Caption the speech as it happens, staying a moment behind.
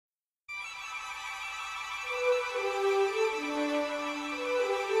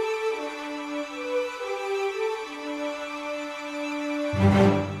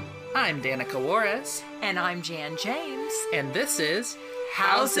I'm Danica Juarez. And I'm Jan James. And this is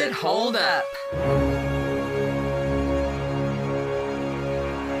How's It Hold Up?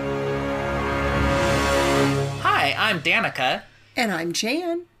 Hi, I'm Danica. And I'm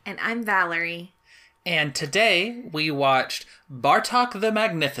Jan. And I'm Valerie. And today we watched Bartok the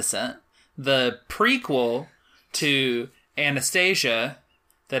Magnificent, the prequel to Anastasia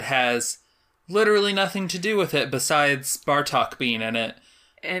that has literally nothing to do with it besides Bartok being in it.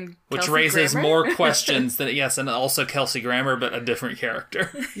 And which Kelsey raises Grammer? more questions than, yes, and also Kelsey Grammer, but a different character.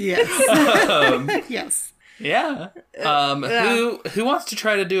 Yes. Yes. Yeah. Who wants to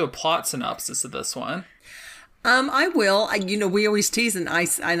try to do a plot synopsis of this one? I will. We always tease and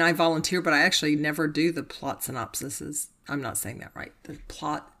I volunteer, but I actually never do the plot synopsises. I'm not saying that right. The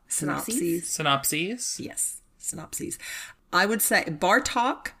plot synopses. Synopses? Yes. Synopses. I would say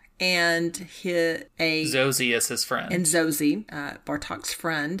Bartok and Zosie is his friend. And Zosie, Bartok's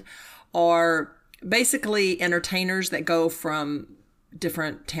friend, are basically entertainers that go from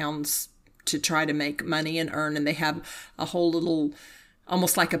different towns to try to make money and earn. And they have a whole little,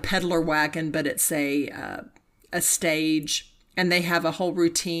 almost like a peddler wagon, but it's a stage. And they have a whole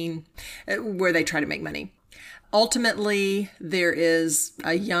routine where they try to make money. Ultimately, there is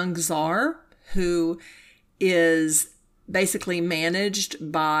a young czar who is basically managed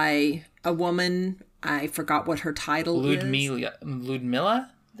by a woman. I forgot what her title is. Ludmilla,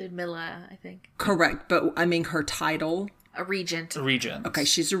 I think. Correct, but I mean her title. A regent. Okay,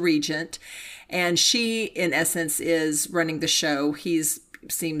 she's a regent. And she, in essence, is running the show.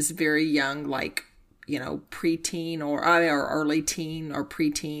 Seems very young, like, preteen or early teen or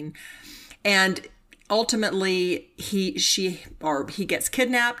preteen. And ultimately, he gets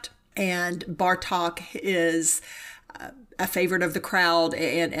kidnapped, and Bartok is a favorite of the crowd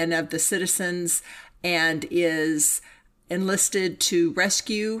and of the citizens, and is enlisted to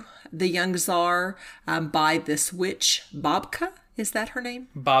rescue the young czar by this witch, Babka. Is that her name?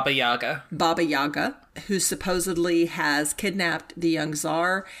 Baba Yaga. Baba Yaga, who supposedly has kidnapped the young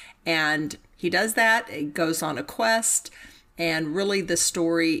czar. And he does that. It goes on a quest. And really the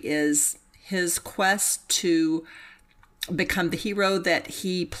story is his quest to become the hero that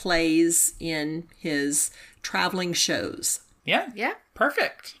he plays in his traveling shows. Yeah.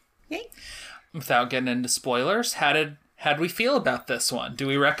 Perfect. Yay. Without getting into spoilers, how did we feel about this one? Do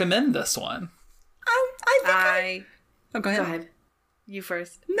we recommend this one? Oh, go ahead. Go ahead. You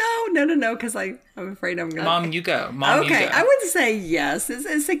first. No, because I'm afraid I'm going to... Mom, you go. Okay, I would say yes.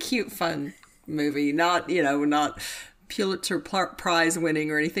 It's a cute, fun movie. Not Pulitzer Prize winning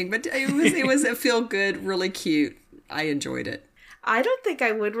or anything, but it was a feel-good, really cute. I enjoyed it. I don't think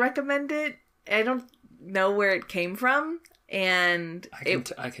I would recommend it. I don't know where it came from, and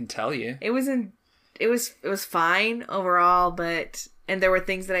I can tell you. It was fine overall, and there were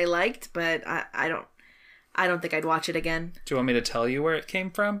things that I liked, but I don't think I'd watch it again. Do you want me to tell you where it came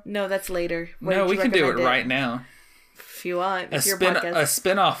from? No, that's later. No, we can do it right now. If you want. A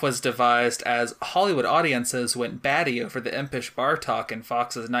spin-off was devised as Hollywood audiences went batty over the impish Bartok in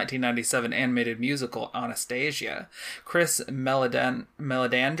Fox's 1997 animated musical Anastasia. Chris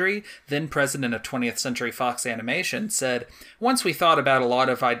Meledandri, then president of 20th Century Fox Animation, said, "Once we thought about a lot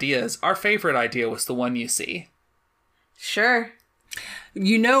of ideas, our favorite idea was the one you see." Sure.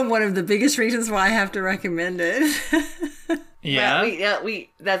 One of the biggest reasons why I have to recommend it. Yeah? We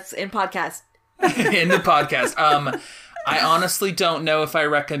that's in podcast. In the podcast. I honestly don't know if I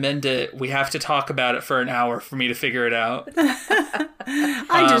recommend it. We have to talk about it for an hour for me to figure it out.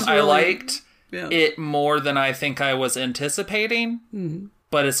 I liked it more than I think I was anticipating,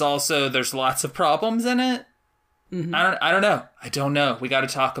 but it's also, there's lots of problems in it. Mm-hmm. I don't know. We got to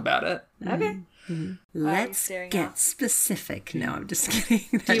talk about it. Okay. Mm-hmm. Let's get specific. No, I'm just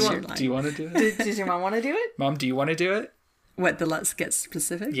kidding. Do you want to do it? Does your mom want to do it? Mom, do you want to do it? What, the let's get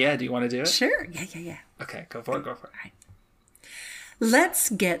specific? Yeah, do you want to do it? Sure. Yeah. Okay, go for it. All right. Let's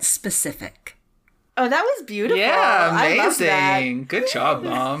get specific. Oh, that was beautiful. Yeah, amazing. I love that. Good job,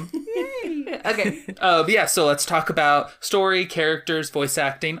 Mom. Yay. Okay. So let's talk about story, characters, voice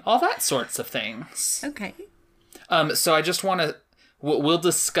acting, all that sorts of things. Okay. So I just want to... We'll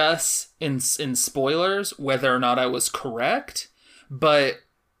discuss in spoilers whether or not I was correct, but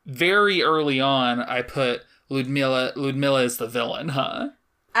very early on I put Ludmilla is the villain, huh?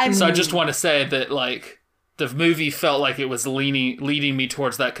 So I just want to say that, like, the movie felt like it was leading me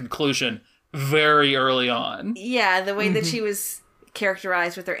towards that conclusion very early on. Yeah, the way that she was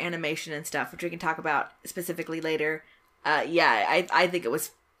characterized with her animation and stuff, which we can talk about specifically later. I think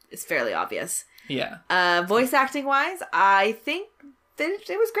it's fairly obvious. Yeah. Voice acting wise, I think that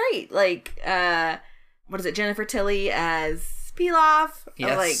it was great. Like, what is it? Jennifer Tilly as Pilaf.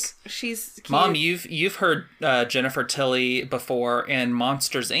 Yes. Like, she's cute. Mom, you've heard Jennifer Tilly before in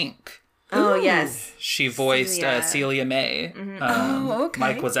Monsters, Inc. Oh, yes. She voiced Celia. Celia May. Oh, okay.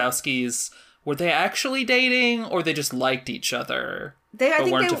 Mike Wazowski's. Were they actually dating, or they just liked each other, I but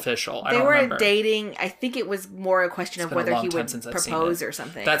think weren't official? I They don't were remember. dating. I think it was more a question of been a whether long he time would since I've seen propose it. or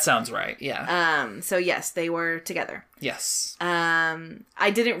something. That sounds right. Yeah. So yes, they were together. Yes.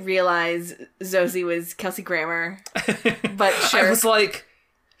 I didn't realize Zosie was Kelsey Grammer, but sure. I was like,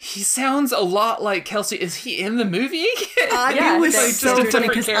 he sounds a lot like Kelsey. Is he in the movie? Yeah, it was that's so just a funny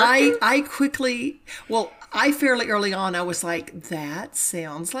different because I quickly, I fairly early on, I was like, that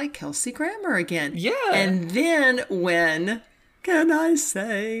sounds like Kelsey Grammer again. Yeah. And then when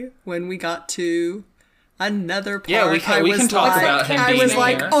we got to another part, Yeah, we can talk about him I being was in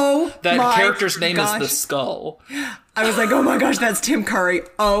like, here. oh, That my character's name gosh. is the Skull. I was like, oh my gosh, that's Tim Curry.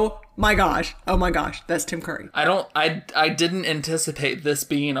 Oh my gosh, that's Tim Curry. I didn't anticipate this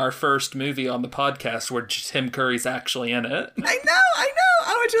being our first movie on the podcast where Tim Curry's actually in it. I know.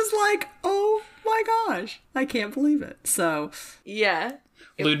 I was just like, oh my gosh, I can't believe it. So, yeah.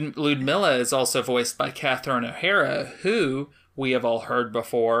 Ludmilla is also voiced by Catherine O'Hara, who we have all heard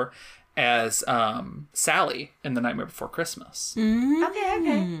before as Sally in The Nightmare Before Christmas.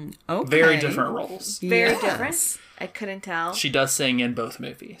 Okay. okay. Very different roles. Very Yes. different. I couldn't tell. She does sing in both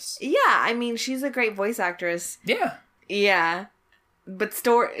movies. Yeah, I mean, she's a great voice actress. Yeah. Yeah, but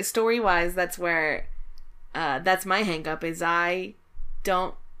story wise, that's where that's my hang up. Is I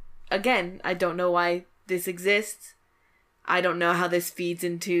don't know why this exists. I don't know how this feeds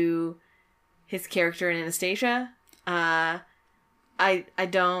into his character in Anastasia. I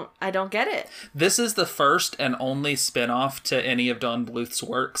don't get it. This is the first and only spin-off to any of Don Bluth's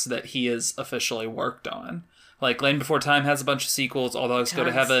works that he has officially worked on. Like, Land Before Time has a bunch of sequels, All Dogs Go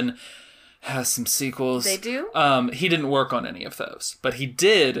to Tons. Heaven has some sequels. They do? He didn't work on any of those, but he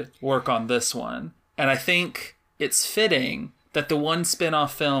did work on this one. And I think it's fitting that the one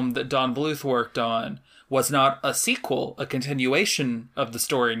spin-off film that Don Bluth worked on was not a sequel, a continuation of the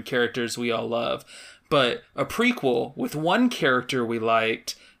story and characters we all love, but a prequel with one character we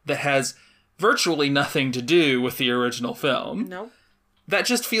liked that has virtually nothing to do with the original film. Nope. That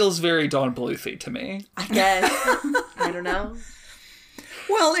just feels very Don Bluthy to me. I guess. I don't know.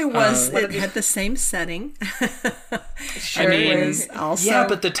 Well, it had the same setting. Sure. I mean, It was also, yeah,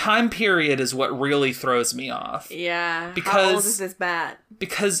 but the time period is what really throws me off. Yeah. How Because- old is this bat?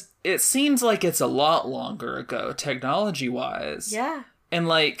 Because it seems like it's a lot longer ago, technology-wise. Yeah. And,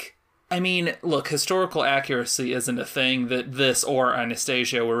 like, I mean, look, historical accuracy isn't a thing that this or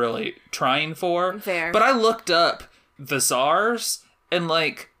Anastasia were really trying for. Fair. But I looked up the Tsars, and,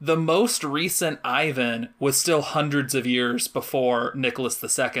 like, the most recent Ivan was still hundreds of years before Nicholas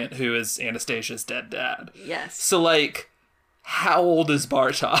II, who is Anastasia's dead dad. Yes. So, like, how old is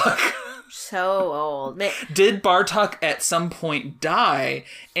Bartok? So old. Did Bartok at some point die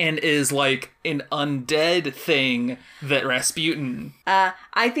and is, like, an undead thing that Rasputin... I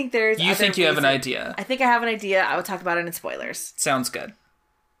think there's. You other think you have an reasons. idea? I think I have an idea. I will talk about it in spoilers. Sounds good.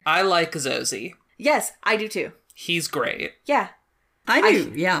 I like Zosie. Yes, I do too. He's great. Yeah, I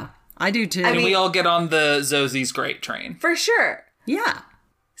do. Yeah, I do too. I And mean- we all get on the Zosie's great train. for sure. yeah.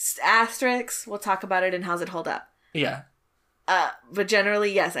 Asterix. We'll talk about it and how's it hold up. Yeah. But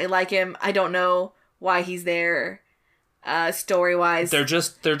generally, yes, I like him. I don't know why he's there. Story wise, They're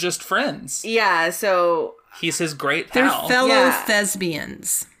just friends. yeah. So He's his great They're pal. fellow Yeah.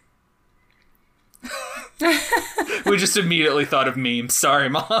 thespians. We just immediately thought of memes. Sorry,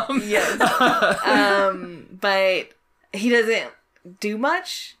 Mom. yes. But he doesn't do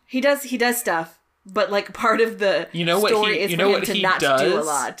much. He does stuff. But like part of the You know what story he is you for know him what to he not does? do a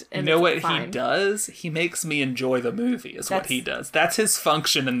lot. And you know it's what he fine. does? He makes me enjoy the movie is what That's- he does. That's his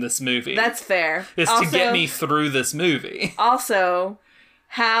function in this movie. That's fair. is also, to get me through this movie. Also,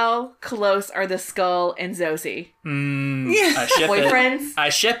 how close are the Skull and Zosie? I ship Boyfriends? it. I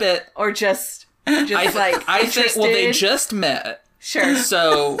ship it. Or just like I think well they interested? just met. Sure.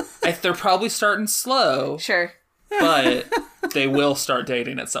 So they're probably starting slow, Sure. but they will start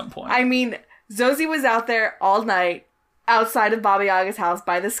dating at some point. I mean, Zosie was out there all night outside of Baba Yaga's house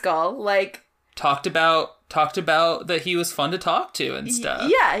by the Skull. Like, Talked about that he was fun to talk to and stuff.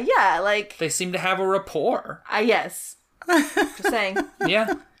 yeah, like, They seem to have a rapport. yes. Just saying.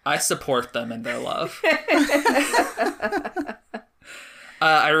 Yeah, I support them in their love.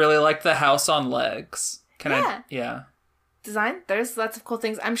 I really like the house on legs. Yeah. design. There's lots of cool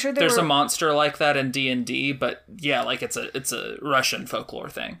things. I'm sure There's a monster like that in D&D, but yeah, like it's a Russian folklore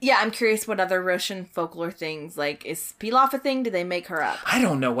thing. Yeah, I'm curious what other Russian folklore things, like, is Pilaf a thing? Did they make her up? I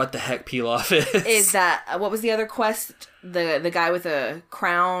don't know what the heck Pilaf is. Is that, what was the other quest? The guy with a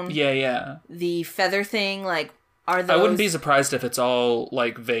crown? Yeah. The feather thing, like, are those... I wouldn't be surprised if it's all,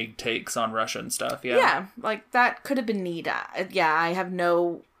 like, vague takes on Russian stuff, yeah. Yeah, like, that could have been neat. Yeah, I have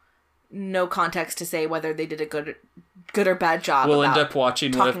no context to say whether they did a good or bad job. We'll end up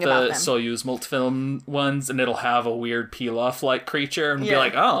watching one of the them. Soyuz multifilm ones, and it'll have a weird Pilaf-like creature, and be Yeah.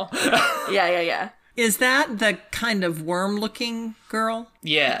 like, oh. Yeah. Is that the kind of worm-looking girl?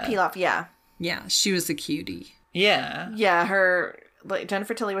 Yeah. Pilaf, yeah. Yeah, she was a cutie. Yeah. Yeah, her... Like,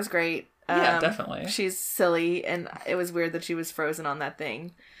 Jennifer Tilly was great. Yeah, definitely. She's silly, and it was weird that she was frozen on that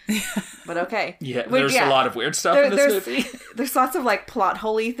thing. But okay. Yeah, there's a lot of weird stuff in this movie. There's lots of, like, plot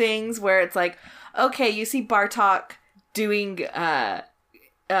holy things where it's like, okay, you see Bartok doing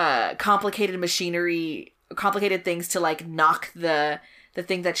complicated machinery, complicated things to, like, knock the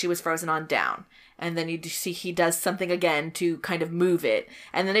thing that she was frozen on down. And then you see he does something again to kind of move it.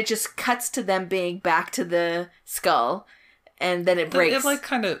 And then it just cuts to them being back to the skull. And then it breaks. It like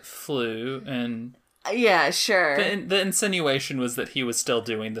kind of flew, and yeah, sure. the insinuation was that he was still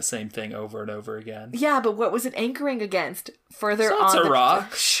doing the same thing over and over again. Yeah, but what was it anchoring against? Further So on it's a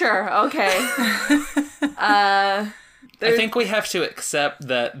rock. Sure, okay. I think we have to accept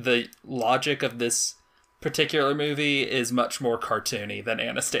that the logic of this particular movie is much more cartoony than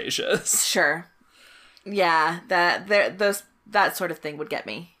Anastasia's. Sure. Yeah, that sort of thing would get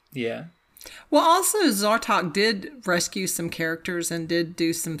me. Yeah. Well, also, Zartok did rescue some characters and did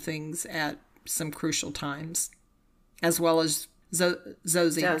do some things at some crucial times, as well as Zozie.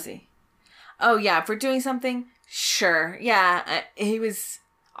 Zozie. Oh, yeah, for doing something? Sure. Yeah, he was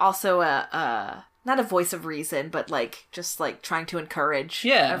also not a voice of reason, but, like, just, like, trying to encourage.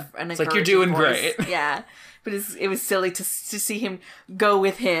 Yeah. An It's like, you're encouraging doing voice. great. Yeah. But it was silly to see him go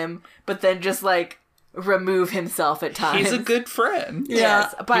with him, but then just, like, remove himself at times. He's a good friend.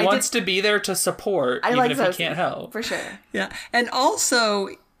 Yes, but He wants to be there to support, even like if Zozie, he can't help. for sure. Yeah, and also,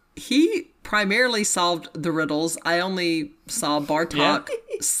 he primarily solved the riddles. I only saw Bartok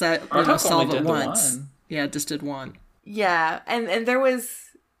Bartok solve only it did the once. one. Yeah, just did one. Yeah, and there was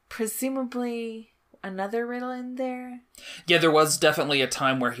presumably another riddle in there. Yeah, there was definitely a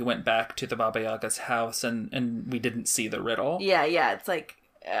time where he went back to the Baba Yaga's house, and we didn't see the riddle. Yeah, it's like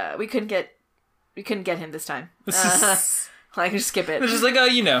we couldn't get him this time. Like, just skip it. It's just like, oh,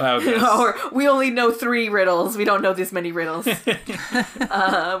 you know how it goes. Or we only know 3 riddles. We don't know this many riddles.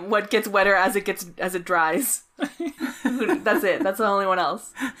 What gets wetter as it dries. That's it. That's the only one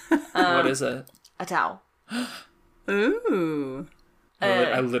else. What is it? A towel. Ooh.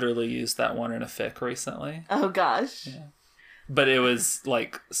 I literally used that one in a fic recently. Oh gosh. But it was,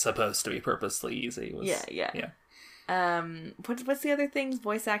 like, supposed to be purposely easy. It was, Yeah. What's the other things?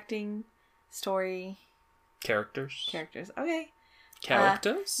 Voice acting, story, Characters. Okay.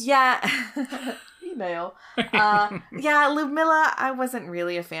 Characters? Yeah. Email. Yeah, Ludmilla, I wasn't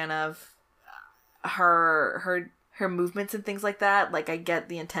really a fan of her movements and things like that. Like, I get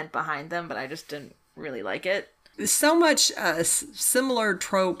the intent behind them, but I just didn't really like it. So much similar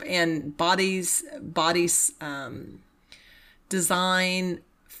trope and bodies design,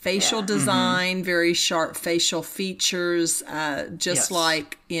 facial design, very sharp facial features, just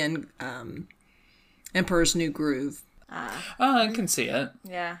like in Emperor's New Groove. Oh, I can see it.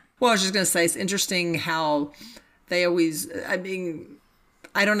 Yeah. Well, I was just going to say, it's interesting how they always, I mean,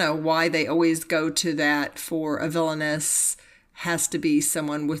 I don't know why they always go to that for a villainess has to be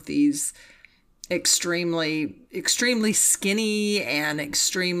someone with these extremely skinny and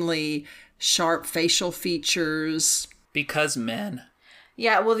extremely sharp facial features. Because men.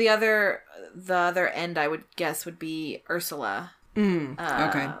 Yeah, well, the other end I would guess would be Ursula.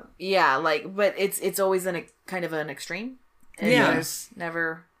 Okay. Yeah, like, but it's always in a kind of an extreme. And Yeah.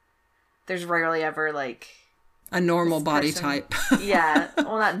 There's rarely ever, like, A normal this body person- type. yeah,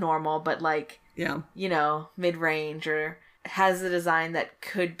 well, not normal, but, like, Yeah. you know, mid-range, or has a design that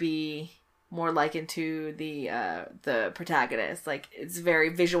could be more likened to the protagonist. Like, it's very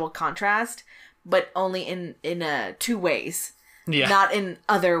visual contrast, but only in 2 ways. Yeah. Not in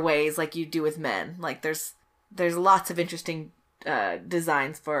other ways like you do with men. Like, there's lots of interesting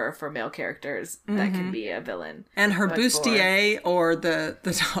designs for male characters that can be a villain. And her But bustier, or the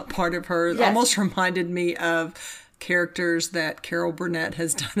top part of her, Yes. almost reminded me of characters that Carol Burnett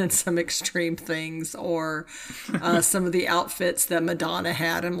has done in some extreme things, or some of the outfits that Madonna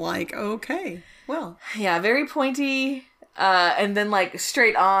had. I'm like, okay, well. Yeah, very pointy And then, like,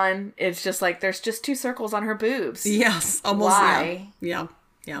 straight on, it's just like, there's just 2 circles on her boobs. Yes, almost. Why? Yeah.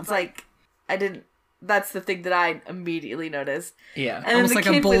 It's like, that's the thing that I immediately noticed. Yeah. And then Almost the like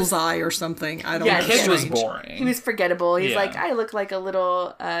a kid was- bullseye or something. I don't Yeah, know. The kid was Strange. boring. He was forgettable. He's Yeah. like, I look like a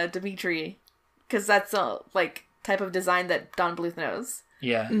little Dimitri. Because that's a, like, type of design that Don Bluth knows.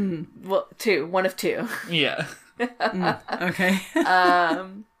 Yeah. Well, 2. One of 2. Yeah. Okay.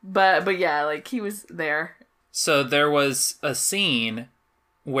 But yeah, like, he was there. So there was a scene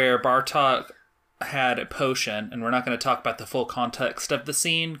where Bartok had a potion, and we're not going to talk about the full context of the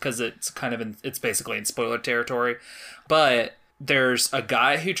scene because it's kind of it's basically in spoiler territory. But there's a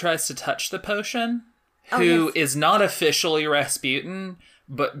guy who tries to touch the potion who is not officially Rasputin,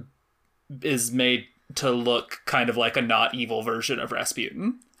 but is made to look kind of like a not evil version of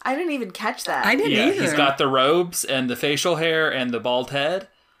Rasputin. I didn't even catch that. I didn't Yeah, either. he's got the robes and the facial hair and the bald head.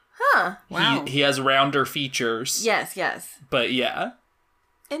 Huh. Wow. He has rounder features. Yes. But yeah.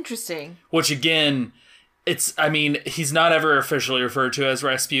 Interesting. Which again, he's not ever officially referred to as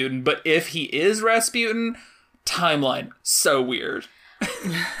Rasputin, but if he is Rasputin, timeline, so weird.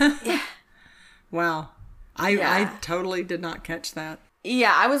 Wow. I totally did not catch that.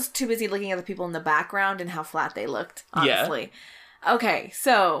 Yeah, I was too busy looking at the people in the background and how flat they looked, Yeah. honestly. Okay,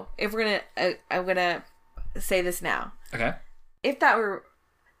 so if we're gonna, I'm gonna say this now. Okay. If that were,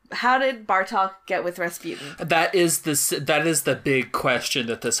 how did Bartok get with Rasputin? That is the big question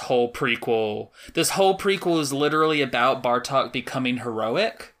that this whole prequel is literally about Bartok becoming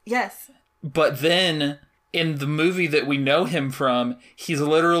heroic. Yes. But then in the movie that we know him from, he's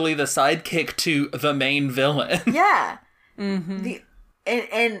literally the sidekick to the main villain. Yeah. Mm-hmm.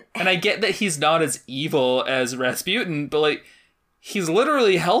 And And I get that he's not as evil as Rasputin, but like he's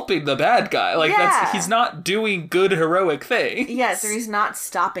literally helping the bad guy. Like Yeah. he's not doing good heroic things. yes, or he's not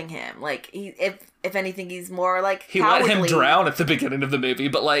stopping him. Like if anything, he's more like He let him cowardly drown at the beginning of the movie,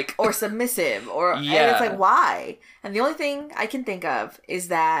 but like or submissive, or and Yeah. it's like why? And the only thing I can think of is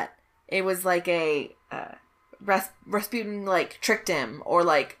that it was like a Rasputin like tricked him, or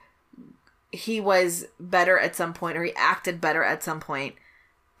like he was better at some point, or he acted better at some point.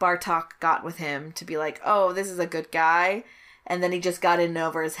 Bartok got with him to be like, oh, this is a good guy, and then he just got in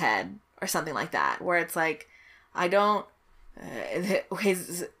over his head or something like that, where it's like, I don't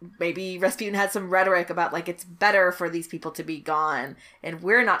maybe Rasputin had some rhetoric about like it's better for these people to be gone and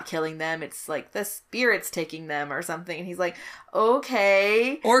we're not killing them, it's like the spirit's taking them or something, and he's like,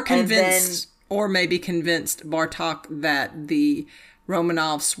 okay, Or convinced, or maybe convinced Bartok that the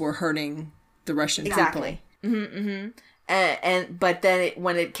Romanovs were hurting the Russian exactly people. and but then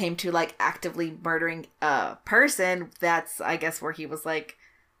when it came to like actively murdering a person, that's I guess where he was like,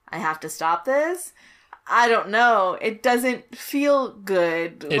 I have to stop this. I don't know. It doesn't feel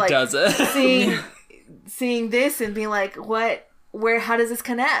good. it doesn't. seeing this and being like, what? Where? How does this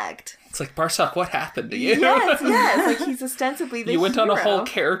connect? It's like, Bartok, what happened to you? Yes. Like he's ostensibly the You went on a hero. whole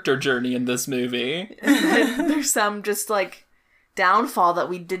character journey in this movie. There's some just like downfall that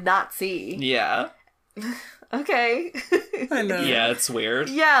we did not see. Yeah. Okay. I know. Yeah, it's weird.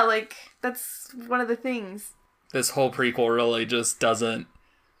 Yeah, like that's one of the things. This whole prequel really just doesn't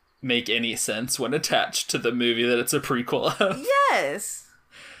make any sense when attached to the movie that it's a prequel of. Yes.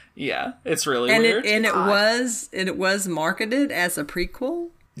 Yeah, it's really And weird. it was marketed as a prequel.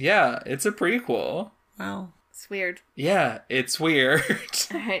 Yeah, it's a prequel. Wow. It's weird. Yeah, it's weird.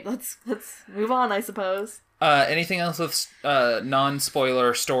 All right, let's move on, I suppose. Anything else with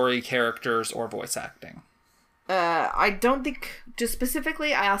non-spoiler story, characters, or voice acting? I don't think just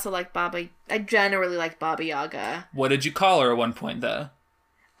specifically. I also like Baba. I generally like Baba Yaga. What did you call her at one point, though?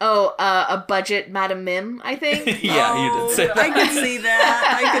 Oh, a budget Madam Mim, I think. Yeah, you did say that. I can see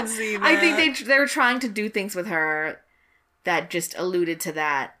that. I can see that. I think they were trying to do things with her that just alluded to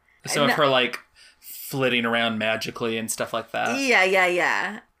that. Some of her, like, flitting around magically and stuff like that.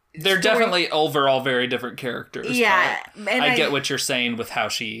 Yeah. They're definitely overall very different characters. Yeah, but and I get what you're saying with how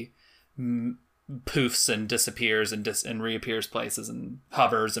she poofs and disappears and reappears places and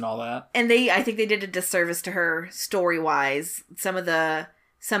hovers and all that. And I think they did a disservice to her story-wise.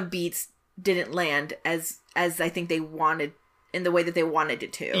 Some beats didn't land as I think they wanted, in the way that they wanted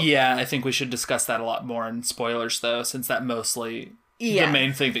it to. Yeah, I think we should discuss that a lot more in spoilers, though, since that mostly... Yeah. The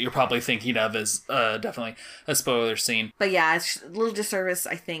main thing that you're probably thinking of is definitely a spoiler scene. But yeah, it's a little disservice,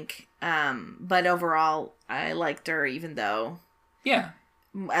 I think. But overall, I liked her, even though... Yeah.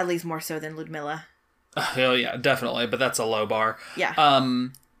 At least more so than Ludmilla. Hell yeah, definitely, but that's a low bar. Yeah.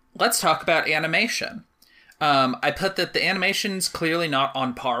 Let's talk about animation. I put that the animation's clearly not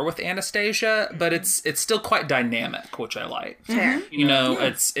on par with Anastasia, but it's still quite dynamic, which I like. Fair. You know,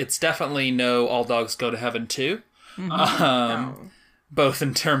 it's definitely no All Dogs Go to Heaven 2, No. Both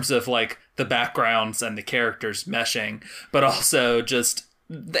in terms of like the backgrounds and the characters meshing, but also just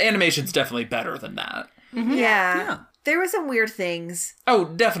the animation's definitely better than that. Yeah. Yeah. There were some weird things. Oh,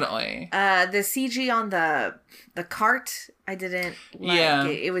 definitely. The CG on the cart, I didn't like. Yeah.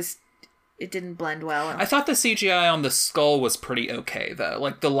 It didn't blend well. I thought the CGI on the skull was pretty okay, though.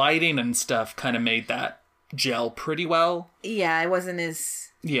 Like, the lighting and stuff kind of made that gel pretty well. Yeah, it wasn't as...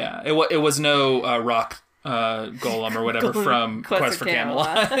 Yeah, it was no rock golem or whatever from Quest for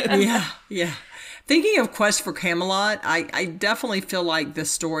Camelot. Yeah. Thinking of Quest for Camelot, I definitely feel like the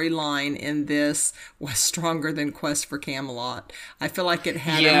storyline in this was stronger than Quest for Camelot. I feel like it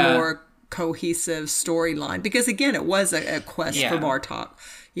had a more cohesive storyline because, again, it was a quest for Bartok,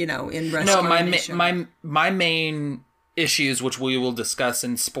 in Russian. No, my main issues, which we will discuss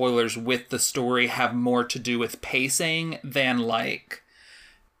in spoilers with the story, have more to do with pacing than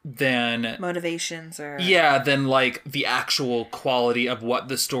motivations or than like the actual quality of what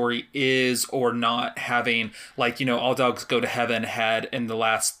the story is or not having. Like, All Dogs Go to Heaven had in the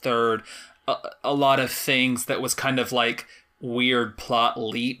last third a lot of things that was kind of like weird plot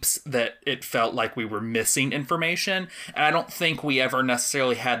leaps that it felt like we were missing information, and I don't think we ever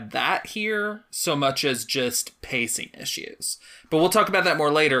necessarily had that here so much as just pacing issues. But we'll talk about that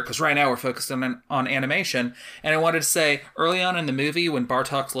more later, because right now we're focused on animation. And I wanted to say, early on in the movie, when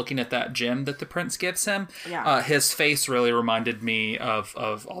Bartok's looking at that gem that the prince gives him, his face really reminded me of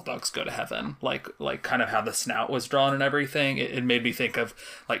All Dogs Go to Heaven. Like kind of how the snout was drawn and everything. It made me think of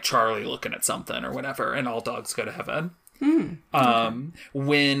like Charlie looking at something or whatever in All Dogs Go to Heaven.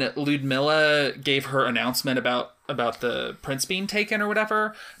 When Ludmilla gave her announcement about the prince being taken or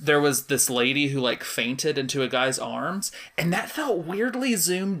whatever, there was this lady who like fainted into a guy's arms, and that felt weirdly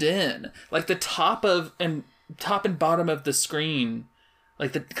zoomed in, like the top and bottom of the screen,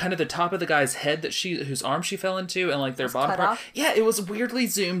 like the kind of the top of the guy's head whose arm she fell into, and like their bottom part. Yeah, it was weirdly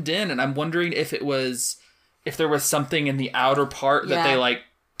zoomed in, and I'm wondering if there was something in the outer part that they like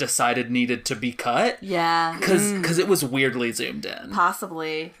decided needed to be cut. Yeah. Because it was weirdly zoomed in.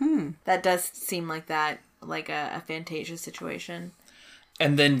 Possibly. That does seem like that, like a Fantasia situation.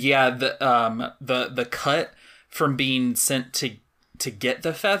 And then, the cut from being sent to get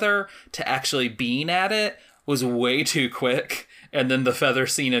the feather to actually being at it was way too quick. And then the feather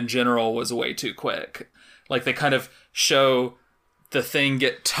scene in general was way too quick. Like, they kind of show the thing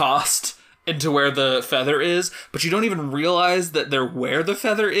get tossed into where the feather is, but you don't even realize that they're where the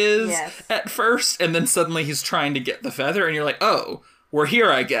feather is at first, and then suddenly he's trying to get the feather, and you're like, oh, we're here,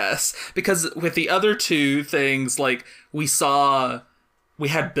 I guess. Because with the other two things, like, we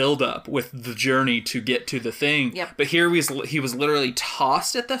had build-up with the journey to get to the thing, but here he was literally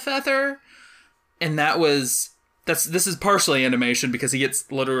tossed at the feather, and this is partially animation because he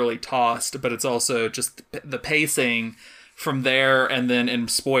gets literally tossed, but it's also just the pacing from there, and then in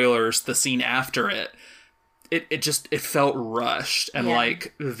spoilers, the scene after it felt rushed, and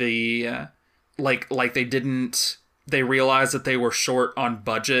like they realized that they were short on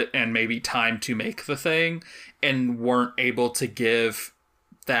budget and maybe time to make the thing, and weren't able to give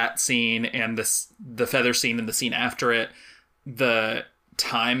that scene and the feather scene and the scene after it the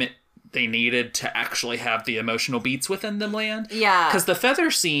time they needed to actually have the emotional beats within them land. Yeah. Because the feather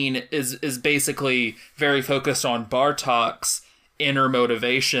scene is basically very focused on Bartok's inner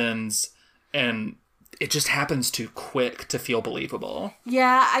motivations, and it just happens too quick to feel believable.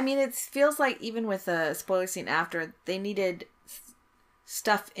 Yeah, I mean, it feels like even with the spoiler scene after, they needed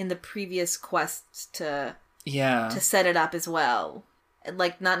stuff in the previous quests to set it up as well.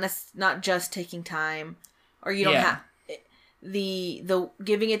 Like, not just taking time, or you don't have... The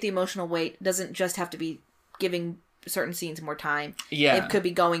giving it the emotional weight doesn't just have to be giving certain scenes more time. Yeah, it could be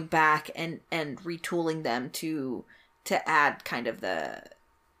going back and retooling them to add kind of the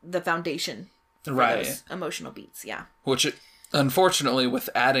foundation for those emotional beats. Yeah, which unfortunately, with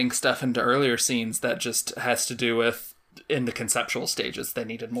adding stuff into earlier scenes, that just has to do with in the conceptual stages they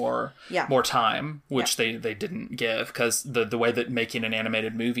needed more time, which they didn't give, because the way that making an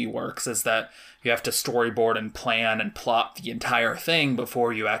animated movie works is that you have to storyboard and plan and plot the entire thing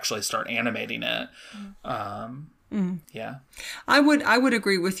before you actually start animating it. Yeah, I would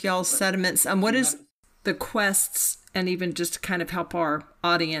agree with y'all's sentiments. What is the quests, and even just to kind of help our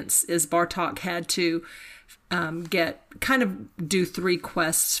audience, is Bartok had to do 3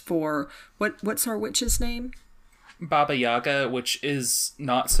 quests for what's our witch's name? Baba Yaga, which is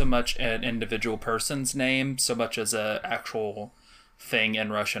not so much an individual person's name, so much as a actual thing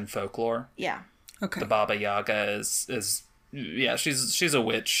in Russian folklore. Yeah. Okay. The Baba Yaga is she's a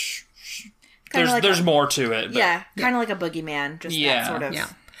witch. There's more to it. But, kind of like a boogeyman, just that sort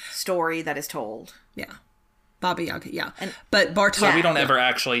of story that is told. Yeah. Baba Yaga, yeah. But Bartok... We don't ever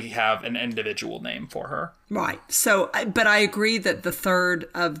actually have an individual name for her. Right. So, but I agree that the third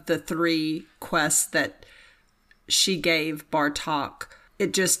of the 3 quests that she gave Bartok,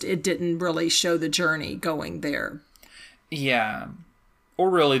 it didn't really show the journey going there. Yeah. Or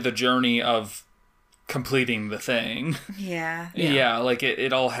really the journey of completing the thing. Yeah. Yeah, like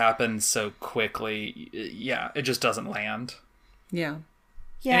it all happens so quickly. Yeah, it just doesn't land. Yeah.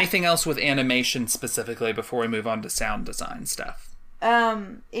 Yeah. Anything else with animation specifically before we move on to sound design stuff?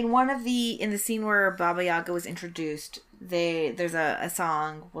 In the scene where Baba Yaga was introduced, there's a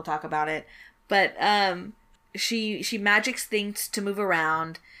song, we'll talk about it, but she magics things to move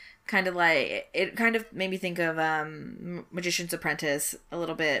around, kind of like, it kind of made me think of Magician's Apprentice a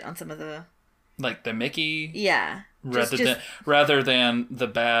little bit on some of the... Like the Mickey? Yeah. Rather than the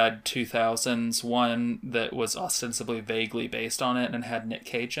bad 2000s one that was ostensibly vaguely based on it and had Nick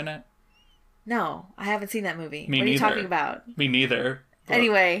Cage in it. No, I haven't seen that movie. Me what neither. are you talking about? Me neither. But...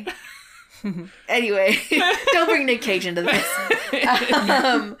 Anyway, don't bring Nick Cage into this.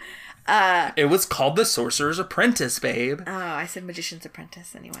 It was called The Sorcerer's Apprentice, babe. Oh, I said Magician's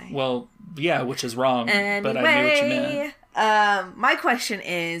Apprentice anyway. Well, yeah, which is wrong, anyway, but I knew what you meant. My question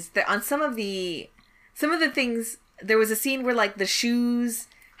is that on some of the things, there was a scene where like the shoes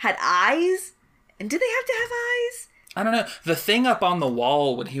had eyes, and did they have to have eyes? I don't know. The thing up on the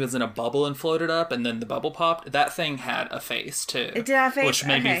wall when he was in a bubble and floated up and then the bubble popped, that thing had a face too. It did have a face? Which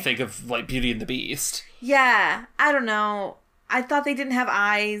made me Okay. think of like Beauty and the Beast. Yeah, I don't know. I thought they didn't have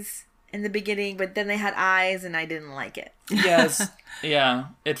eyes in the beginning, but then they had eyes and I didn't like it. Yes. Yeah.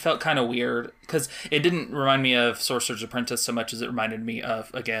 It felt kind of weird because it didn't remind me of Sorcerer's Apprentice so much as it reminded me of,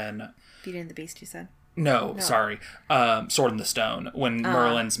 again... Beauty and the Beast, you said? No, sorry. Sword in the Stone, when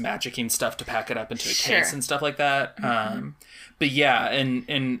Merlin's magicking stuff to pack it up into a case and stuff like that. But yeah,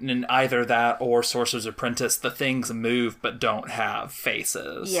 in either that or Sorcerer's Apprentice, the things move but don't have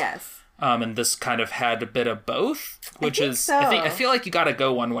faces. Yes. And this kind of had a bit of both, which think is so. I feel like you got to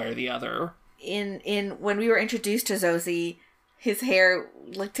go one way or the other. In when we were introduced to Zozie, his hair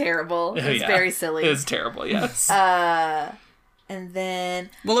looked terrible. It was Yeah. very silly. It was terrible, yes. And then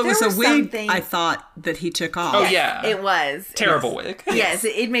Well, it there was a were wig, some things- I thought, that he took off. Oh, yeah. It was. Terrible Yes. wig. Yes,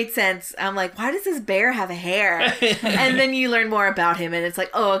 it made sense. I'm like, why does this bear have a hair? And then you learn more about him, and it's like,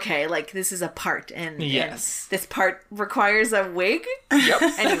 oh, okay, like this is a part, and Yes. and this part requires a wig. Yep.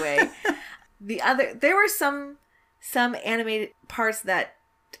 Anyway, there were some animated parts that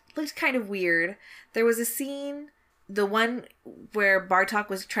looked kind of weird. There was a scene, the one where Bartok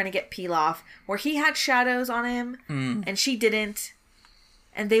was trying to get Pilaf, where he had shadows on him and she didn't,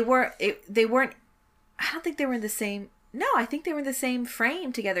 and they weren't. I don't think they were in the same. No, I think they were in the same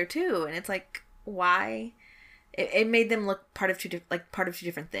frame together too. And it's like, why? It made them look part of two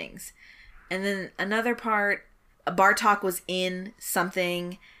different things. And then another part, Bartok was in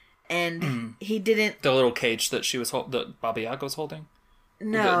something, and he didn't. The little cage that that Baba Yaga was holding?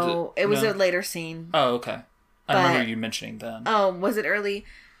 No, it was no. a later scene. Oh, okay. I But- remember you mentioning then. Oh, was it early?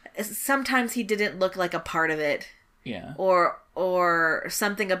 Sometimes he didn't look like a part of it, Yeah. or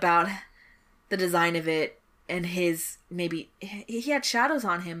something about the design of it, and his maybe he had shadows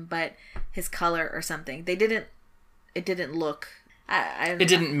on him, but his color or something. It didn't look. It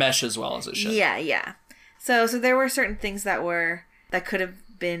didn't mesh as well as it should. Yeah. So there were certain things that could have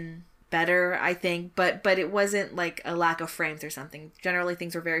been better, I think, but it wasn't like a lack of frames or something. Generally,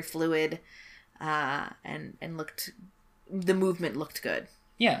 things were very fluid, and the movement looked good.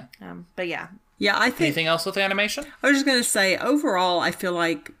 Yeah. But yeah, Yeah, I think... Anything else with animation? I was just going to say, overall, I feel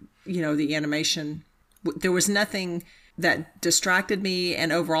like, the animation, there was nothing that distracted me,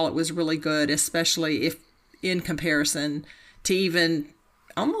 and overall it was really good, especially if in comparison to even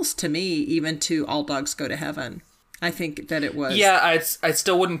to All Dogs Go to Heaven. I think that it was... Yeah, I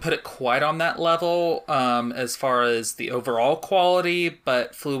still wouldn't put it quite on that level as far as the overall quality,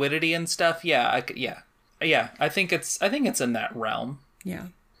 but fluidity and stuff, yeah, I think it's in that realm. Yeah.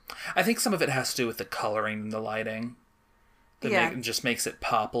 I think some of it has to do with the coloring and the lighting. Yeah. Just makes it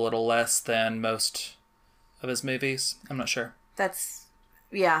pop a little less than most of his movies. I'm not sure.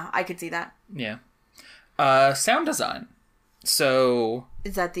 I could see that. Yeah. Sound design. So...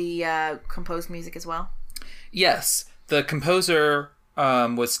 Is that the composed music as well? Yes. The composer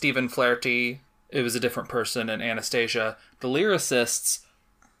was Stephen Flaherty. It was a different person in Anastasia. The lyricists,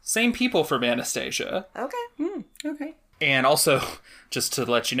 same people from Anastasia. Okay. Okay. And also, just to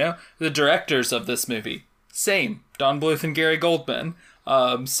let you know, the directors of this movie, same. Don Bluth and Gary Goldman.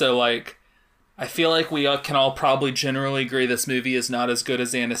 So, like, I feel like we can all probably generally agree this movie is not as good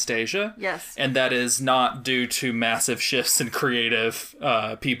as Anastasia. Yes. And that is not due to massive shifts in creative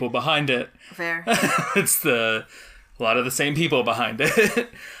people behind it. Fair. It's a lot of the same people behind it.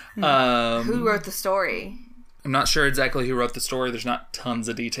 Who wrote the story? I'm not sure exactly who wrote the story. There's not tons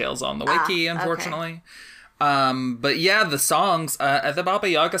of details on the wiki, unfortunately. But yeah, the songs, the Baba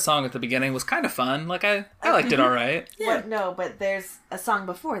Yaga song at the beginning was kind of fun. Like, I liked it all right. What? No, but there's a song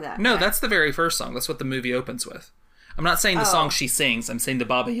before that. No, right? that's the very first song. That's what the movie opens with. I'm not saying the song she sings. I'm saying the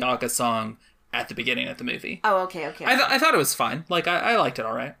Baba Yaga song at the beginning of the movie. Oh, okay. I thought it was fine. Like, I liked it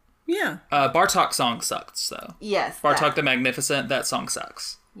all right. Yeah. Bartok song sucks, though. Yes. Bartok the Magnificent, that song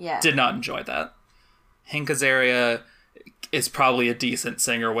sucks. Yeah. Did not enjoy that. Hank Azaria is probably a decent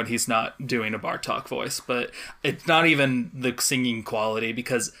singer when he's not doing a Bartok voice, but it's not even the singing quality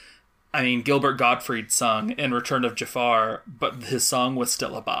because, I mean, Gilbert Gottfried sung in Return of Jafar, but his song was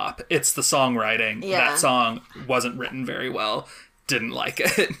still a bop. It's the songwriting. Yeah. That song wasn't written very well. Didn't like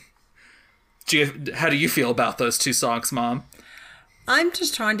it. How do you feel about those two songs, Mom? I'm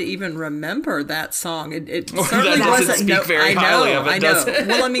just trying to even remember that song. It That certainly doesn't wasn't. speak very highly of it, I know. does it?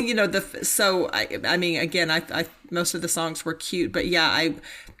 Well, I mean, I mean, again, I most of the songs were cute, but yeah,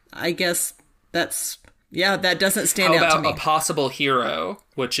 I guess that doesn't stand How out to about me. A Possible Hero,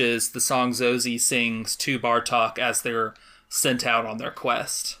 which is the song Zosie sings to Bartok as they're sent out on their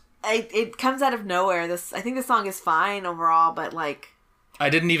quest? It comes out of nowhere. I think the song is fine overall, but like. I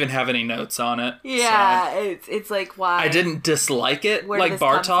didn't even have any notes on it. Yeah, so it's like why. I didn't dislike it Where like did this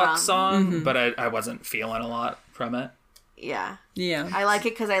come Bartok's from? song, but I wasn't feeling a lot from it. Yeah. Yeah. I like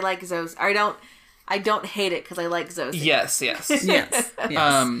it because I like Zosie. I don't hate it because I like Zosie. Yes. Yes. Yes.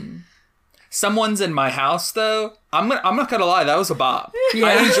 Someone's in My House, though. I'm not gonna lie, that was a bop.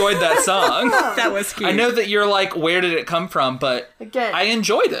 I enjoyed that song. That was cute. I know that you're like, where did it come from? But Again. I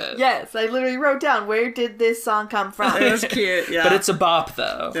enjoyed it. Yes, I literally wrote down where did this song come from. It was cute. Yeah. But it's a bop,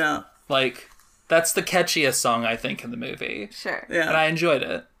 though. yeah. Like, that's the catchiest song, I think, in the movie. Sure. Yeah. And I enjoyed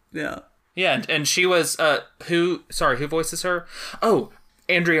it. Yeah. Yeah, and she was, who voices her? Oh,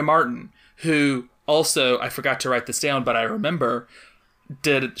 Andrea Martin, who also, I forgot to write this down, but I remember,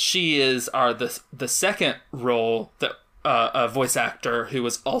 she is the second role that, a voice actor who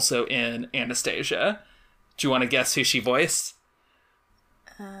was also in Anastasia. Do you want to guess who she voiced?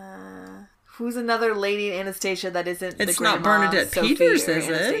 Who's another lady in Anastasia that isn't It's the not grandma, Bernadette Sophie, Peters, or is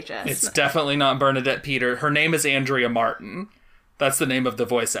it? Anastasia? It's definitely not Bernadette Peter. Her name is Andrea Martin. That's the name of the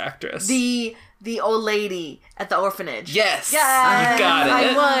voice actress. The old lady at the orphanage. Yes! Yes! You got it.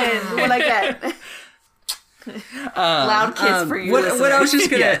 I won! What I get? Loud kiss for you. What I was just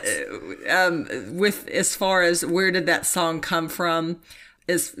gonna, Yes. with as far as where did that song come from,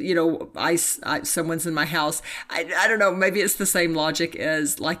 is I someone's in my house. I don't know. Maybe it's the same logic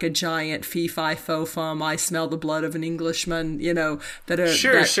as like a giant fee fi fo fum. I smell the blood of an Englishman. That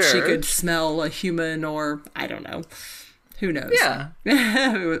Sure. she could smell a human, or I don't know. Who knows? Yeah.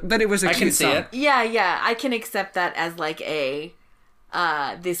 But it was a I cute can see song. it. Yeah, I can accept that as like a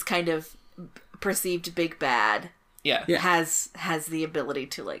this kind of perceived big bad Yeah. has the ability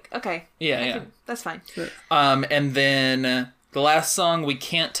to like Yeah. that's fine. And then the last song we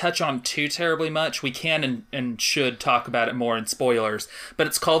can't touch on too terribly much. We can and should talk about it more in spoilers, but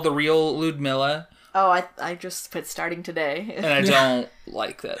it's called The Real Ludmilla, Oh, I just put starting today. and I don't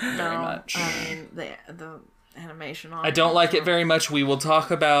like that very much. I mean the animation on I don't like it very much. We will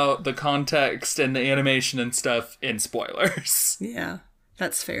talk about the context and the animation and stuff in spoilers. Yeah,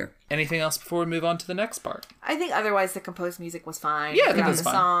 that's fair. Anything else before we move on to the next part? I think otherwise the composed music was fine. Yeah, I think throughout it was the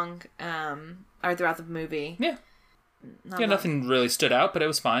fine. song, or throughout the movie. Yeah. Nothing really stood out, but it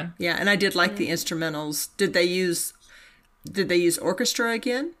was fine. Yeah, and I did like the instrumentals. Did they use orchestra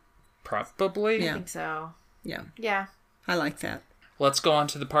again? Probably. I Yeah. think so. Yeah, Yeah. I like that. Let's go on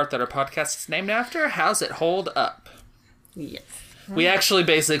to the part that our podcast is named after. How's it hold up? Yes. We actually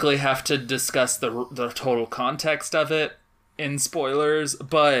basically have to discuss the total context of it in spoilers,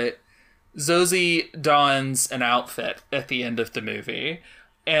 but Zosie dons an outfit at the end of the movie,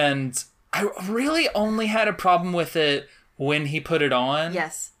 and I really only had a problem with it when he put it on.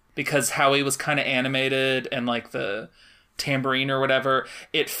 Yes. Because how he was kind of animated and like the tambourine or whatever,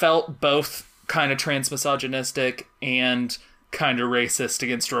 it felt both kind of transmisogynistic and kind of racist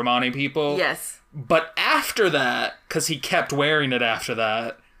against Romani people. Yes. But after that, because he kept wearing it after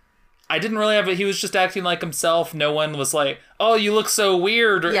that, I didn't really have it. He was just acting like himself. No one was like, oh, you look so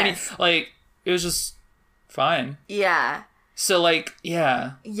weird. Or Yes. it was just fine. Yeah. So, like,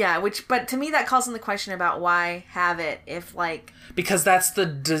 yeah. Yeah, but to me that calls in the question about why have it if like Because that's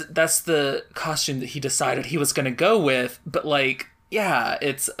the costume that he decided he was going to go with. But, like, yeah,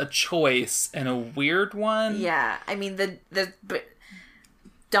 it's a choice and a weird one. Yeah, I mean but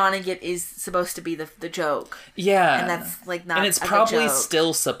Donnegan is supposed to be the joke. Yeah. And that's like not and it's a good probably joke.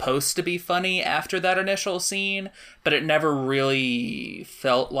 still supposed to be funny after that initial scene, but it never really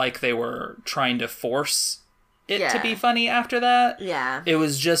felt like they were trying to force it to Yeah. be funny after that. Yeah. It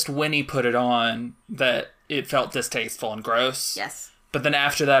was just when he put it on that it felt distasteful and gross. Yes. But then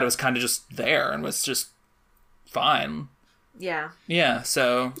after that, it was kind of just there and was just fine. Yeah. Yeah,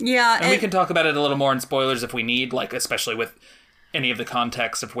 so... Yeah, And we can talk about it a little more in spoilers if we need, like, especially with any of the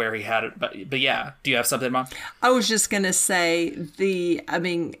context of where he had it. But yeah, do you have something, Mom? I was just going to say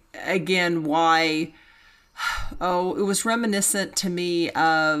again, why, it was reminiscent to me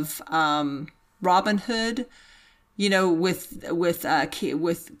of Robin Hood, you know, with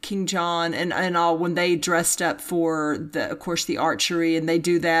King John and all, when they dressed up for of course, the archery, and they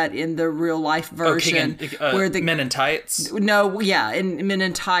do that in the real life version where the Men in Tights. In Men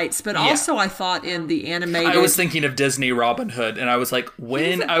in Tights, but also I thought in the animated. I was thinking of Disney Robin Hood, and I was like,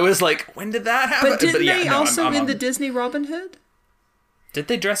 when did that happen? But didn't yeah, they no, also I'm in the Disney Robin Hood? Did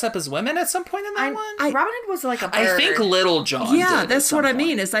they dress up as women at some point in that one? Robin Hood was like a bird. I think Little John. Yeah, did that's at what some I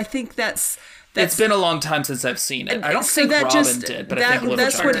mean. point. Is I think that's It's been a long time since I've seen it. I don't think Robin did, but I think Little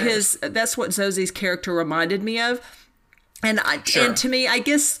John did. That's what Zosie's character reminded me of. And and to me, I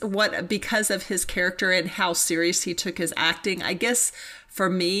guess because of his character and how serious he took his acting, I guess for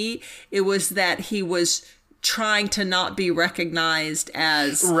me, it was that he was trying to not be recognized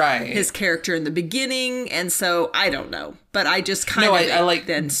as his character in the beginning, and so I don't know, but I just I like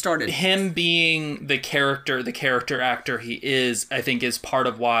then started him being the character actor he is. I think is part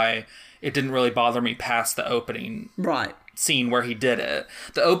of why it didn't really bother me past the opening scene where he did it.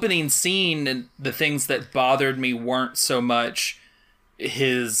 The opening scene and the things that bothered me weren't so much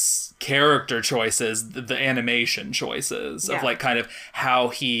his character choices, the animation choices of like kind of how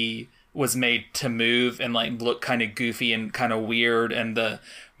he was made to move and like look kind of goofy and kind of weird, and the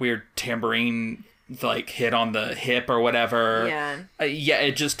weird tambourine like hit on the hip or whatever.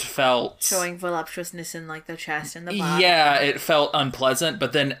 It just felt showing voluptuousness in like the chest and the body. It felt unpleasant,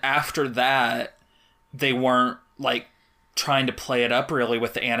 but then after that they weren't like trying to play it up really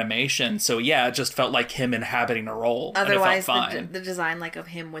with the animation, so it just felt like him inhabiting a role. Otherwise, and it felt fine. The design like of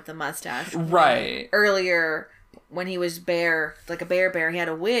him with the mustache, earlier when he was bare, like a bear, he had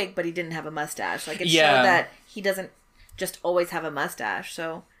a wig, but he didn't have a mustache. Like, it showed that he doesn't just always have a mustache.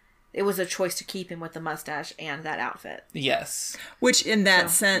 So it was a choice to keep him with the mustache and that outfit. Yes. Which in that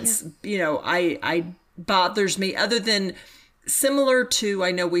sense, you know, I bothers me, other than similar to,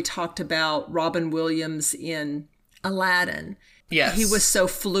 I know we talked about Robin Williams in Aladdin. Yes. He was so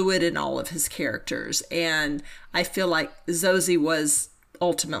fluid in all of his characters. And I feel like Zosie was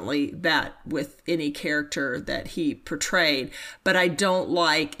ultimately that with any character that he portrayed. But I don't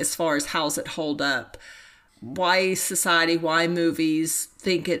like, as far as how's it hold up, why society, why movies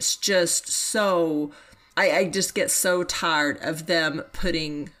think it's just so... I just get so tired of them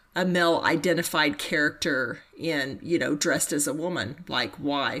putting a male identified character in, you know, dressed as a woman. Like,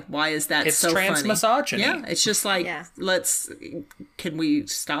 why? Why is that it's so trans funny? misogyny. Yeah, it's just like, can we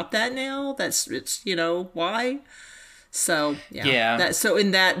stop that now? It's, you know, why? So, that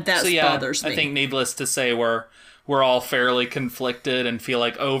bothers me. I think needless to say, we're all fairly conflicted and feel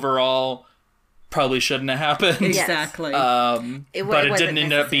like overall probably shouldn't have happened. Exactly. But it didn't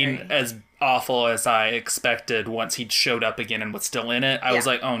end up being necessary. as awful as I expected once he showed up again and was still in it. I was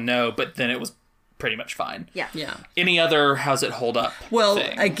like, oh no, but then it was pretty much fine. Yeah. Any other how's it hold up? Well,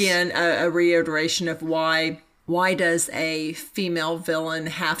 things? again, a reiteration of why does a female villain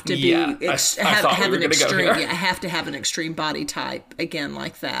have to be have an extreme have to have an extreme body type again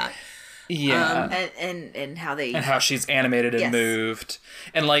like that? Yeah. And how she's animated and moved.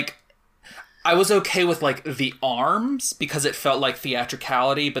 And like I was okay with like the arms because it felt like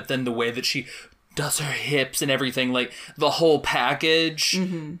theatricality, but then the way that she does her hips and everything, like the whole package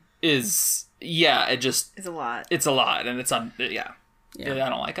is it just is a lot. It's a lot, and it's I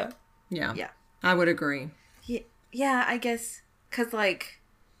don't like it. Yeah. I would agree. Yeah, I guess because like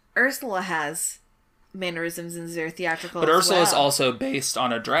Ursula has mannerisms in their theatrical, but Ursula is also based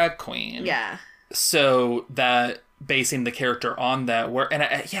on a drag queen. Yeah. So that basing the character on that,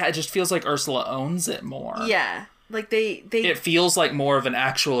 it just feels like Ursula owns it more. Yeah, like they. It feels like more of an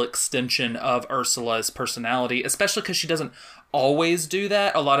actual extension of Ursula's personality, especially because she doesn't always do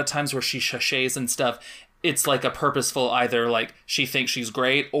that. A lot of times where she sachets and stuff, it's like a purposeful, either like she thinks she's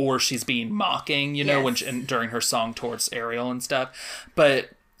great or she's being mocking, you know, during her song towards Ariel and stuff.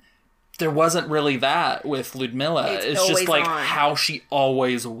 But there wasn't really that with Ludmilla. It's just like how she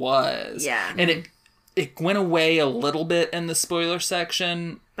always was. Yeah. And it went away a little bit in the spoiler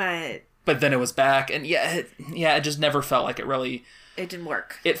section, But but then it was back, and it just never felt like it really. it didn't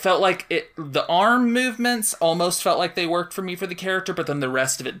work. It felt like the arm movements almost felt like they worked for me for the character, but then the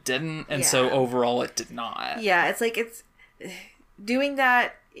rest of it didn't, and so Yeah. overall it did not. Yeah, it's like it's doing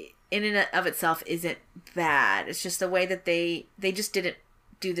that in and of itself isn't bad. It's just the way that they just didn't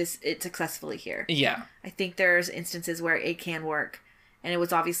do it successfully here. Yeah. I think there's instances where it can work, and it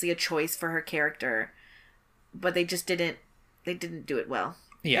was obviously a choice for her character, but they didn't do it well.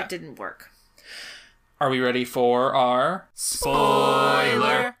 Yeah. It didn't work. Are we ready for our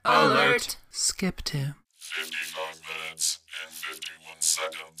Spoiler alert. Skip to 55 minutes and 51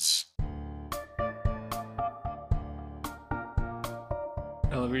 seconds.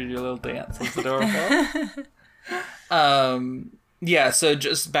 I'll read your little dance. It's adorable. Yeah, so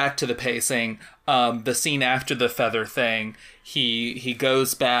just back to the pacing. The scene after the feather thing, he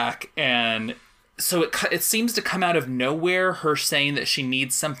goes back, and so it seems to come out of nowhere, her saying that she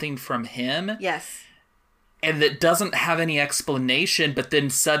needs something from him. Yes. And that doesn't have any explanation, but then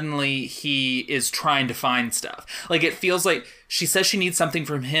suddenly he is trying to find stuff. Like, it feels like she says she needs something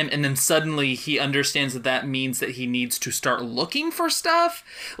from him, and then suddenly he understands that that means that he needs to start looking for stuff.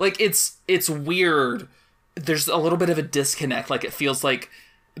 Like, it's weird. There's a little bit of a disconnect. Like, it feels like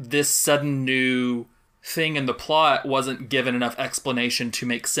this sudden new thing in the plot wasn't given enough explanation to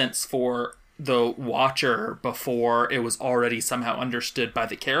make sense for the watcher before it was already somehow understood by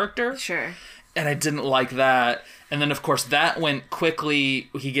the character. Sure. And I didn't like that. And then, of course, that went quickly.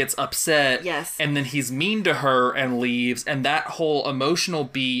 He gets upset. Yes. And then he's mean to her and leaves. And that whole emotional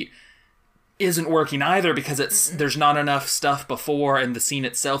beat isn't working either because there's not enough stuff before, and the scene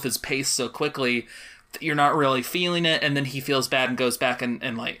itself is paced so quickly that you're not really feeling it. And then he feels bad and goes back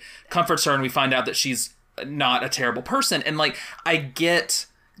and like, comforts her, and we find out that she's not a terrible person. And, like, I get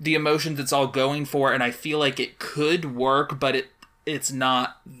the emotions it's all going for, and I feel like it could work, but it's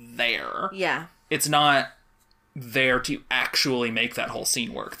not there. Yeah. It's not there to actually make that whole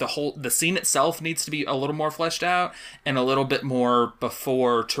scene work. The scene itself needs to be a little more fleshed out and a little bit more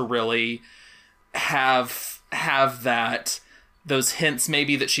before to really have those hints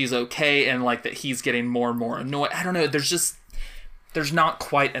maybe that she's okay and like that he's getting more and more annoyed. I don't know. There's not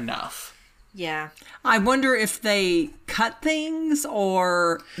quite enough. Yeah. I wonder if they cut things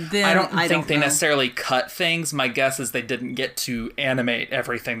or then I don't think they know. necessarily cut things. My guess is they didn't get to animate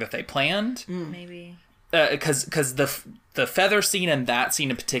everything that they planned. Maybe. Because the feather scene and that scene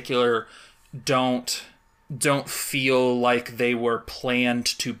in particular don't feel like they were planned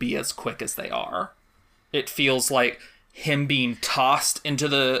to be as quick as they are. It feels like him being tossed into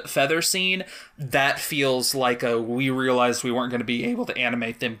the feather scene, that feels like we realized we weren't going to be able to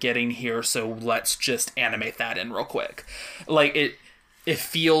animate them getting here, so let's just animate that in real quick. Like, it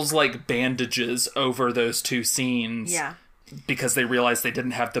feels like bandages over those two scenes. Yeah. Because they realized they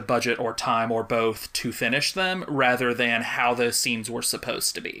didn't have the budget or time or both to finish them, rather than how those scenes were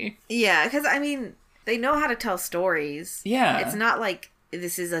supposed to be. Yeah, because, I mean, they know how to tell stories. Yeah. It's not like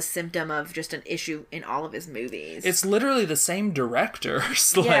this is a symptom of just an issue in all of his movies. It's literally the same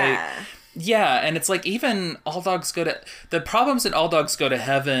directors. Yeah. And it's like, even the problems in All Dogs Go to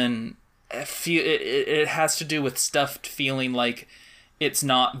Heaven, it has to do with stuff feeling like it's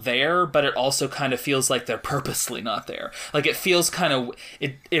not there, but it also kind of feels like they're purposely not there. Like, it feels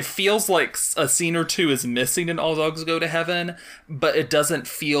it feels like a scene or two is missing in All Dogs Go to Heaven, but it doesn't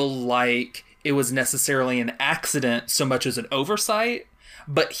feel like it was necessarily an accident so much as an oversight.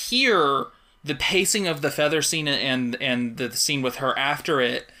 But here, the pacing of the feather scene and the scene with her after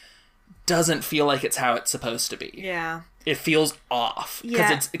it doesn't feel like it's how it's supposed to be. Yeah. It feels off.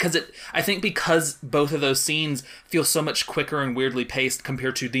 Yeah. I think because both of those scenes feel so much quicker and weirdly paced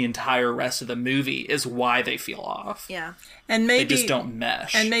compared to the entire rest of the movie is why they feel off. Yeah. And maybe They just don't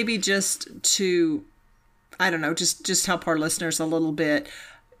mesh. And maybe just to, I don't know, just help our listeners a little bit.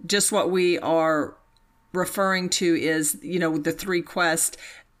 Just what we are referring to is, the three quests.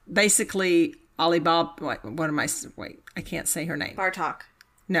 Basically, Alibaba. I can't say her name. Bartok.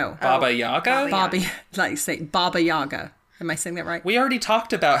 No, Baba Yaga? Baba Yaga. Bobby. Like say Baba Yaga. Am I saying that right? We already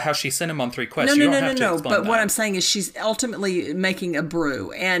talked about how she sent him on three quests. No, You don't have to explain But that. what I'm saying is she's ultimately making a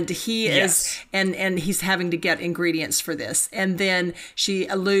brew, and he Yes. is, and he's having to get ingredients for this. And then she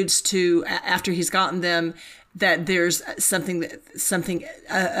alludes to, after he's gotten them, that there's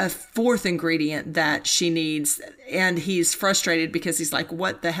a fourth ingredient that she needs, and he's frustrated because he's like,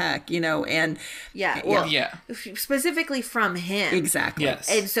 what the heck, and Yeah. Well, Yeah. specifically from him. exactly. Yes.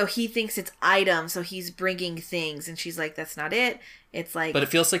 And so he thinks it's items, so he's bringing things, and she's like, that's not it. It's like... But it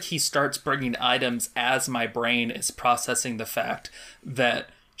feels like he starts bringing items as my brain is processing the fact that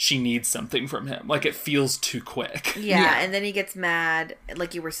she needs something from him. Like, it feels too quick. Yeah, and then he gets mad,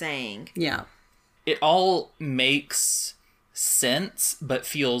 like you were saying. Yeah. It all makes sense, but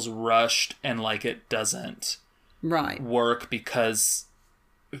feels rushed and like it doesn't Right. work because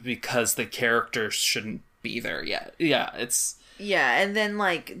the characters shouldn't be there yet. Yeah, it's... Yeah, and then,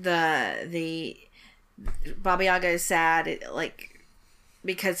 like, the Baba Yaga is sad, like,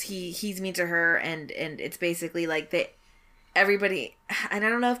 because he's mean to her, and it's basically, like, everybody, and I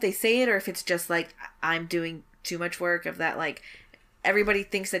don't know if they say it or if it's just, like, I'm doing too much work of that, like, everybody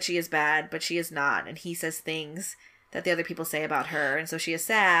thinks that she is bad, but she is not, and he says things that the other people say about her, and so she is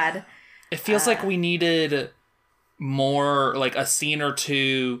sad. It feels like we needed more, like, a scene or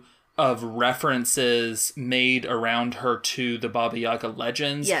two of references made around her to the Baba Yaga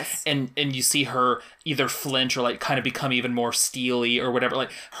legends. Yes. And you see her either flinch or, like, kind of become even more steely or whatever.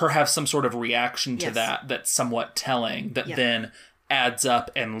 Like, her have some sort of reaction to Yes. that's somewhat telling that Yeah. then adds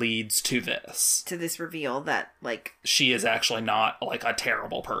up and leads to this. To this reveal that, like... She is actually not, like, a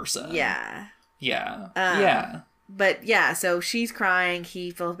terrible person. Yeah. Yeah. Yeah. But yeah, so she's crying,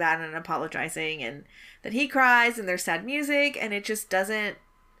 he feels bad and apologizing, and then he cries, and there's sad music, and it just doesn't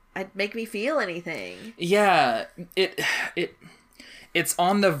make me feel anything. Yeah, it's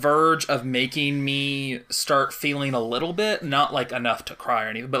on the verge of making me start feeling a little bit, not like enough to cry or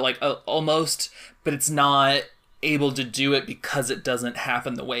anything, but like almost, but it's not able to do it because it doesn't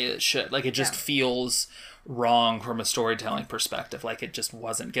happen the way it should. Like, it just feels wrong from a storytelling perspective. Like, it just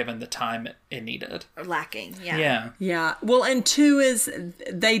wasn't given the time it needed. Or lacking, yeah. Yeah. Yeah. Well, and two is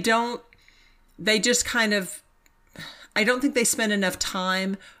they just kind of, I don't think they spend enough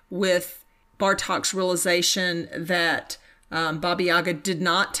time with Bartok's realization that Baba Yaga did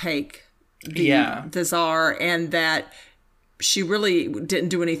not take the Tsar, and that she really didn't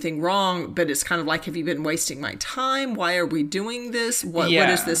do anything wrong, but it's kind of like, have you been wasting my time? Why are we doing this? What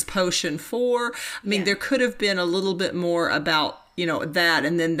is this potion for? I mean, there could have been a little bit more about, that,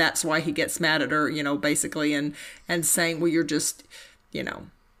 and then that's why he gets mad at her, basically, and saying, well, you're just,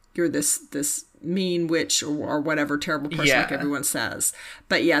 you're this mean witch or whatever terrible person, like everyone says.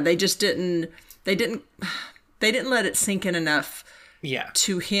 But yeah, they didn't let it sink in enough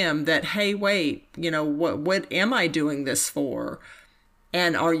to him that, hey, wait, what am I doing this for?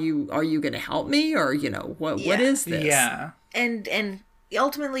 And are you going to help me? Or, what is this? Yeah. And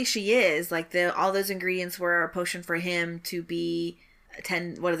ultimately she is, like, all those ingredients were a potion for him to be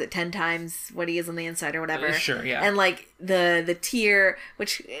 10 times what he is on the inside or whatever. Sure, yeah. And like the tear,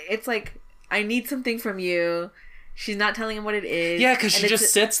 which it's like, I need something from you. She's not telling him what it is. Yeah, because she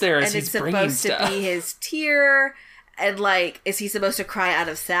just sits there as he's bringing and it's supposed stuff. to be his tear. And like, is he supposed to cry out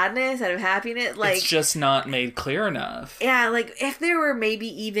of sadness, out of happiness? Like, it's just not made clear enough. Yeah, like, if there were maybe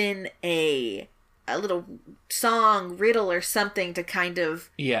even a little song, riddle or something to kind of...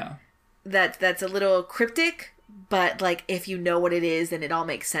 Yeah. That's a little cryptic, but like, if you know what it is, then it all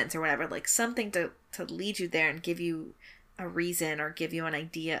makes sense or whatever. Like, something to lead you there and give you a reason or give you an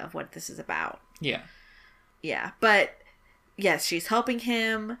idea of what this is about. Yeah. Yeah, but yes, she's helping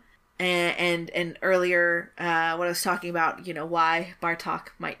him. And earlier, what I was talking about, why Bartok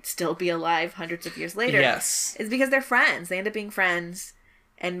might still be alive hundreds of years later. Yes. Is because they're friends. They end up being friends.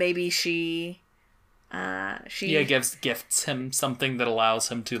 And maybe she gifts him something that allows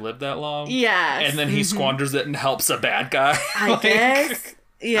him to live that long. Yes. And then he squanders it and helps a bad guy. I guess.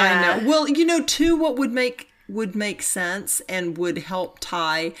 Yeah. I know. Well, too, what would make sense and would help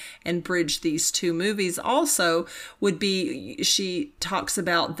tie and bridge these two movies also would be, she talks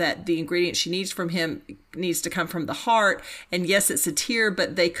about that the ingredient she needs from him needs to come from the heart, and yes, it's a tear,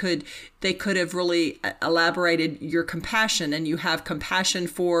 but they could have really elaborated your compassion, and you have compassion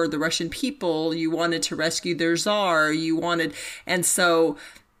for the Russian people, you wanted to rescue their Tsar, and so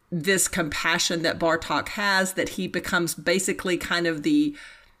this compassion that Bartok has, that he becomes basically kind of the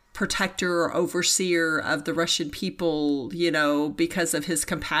protector or overseer of the Russian people, because of his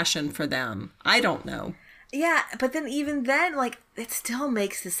compassion for them. I don't know. Yeah, but then even then, like, it still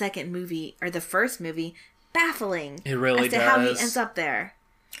makes the second movie, or the first movie, baffling. It really as to does. how he ends up there.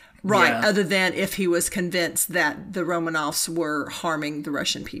 Right, Yeah. other than if he was convinced that the Romanovs were harming the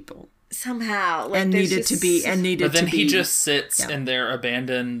Russian people. Somehow. Like, And there's needed just- to be. But then he just sits Yeah. in their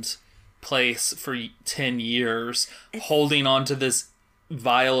abandoned place for 10 years, holding on to this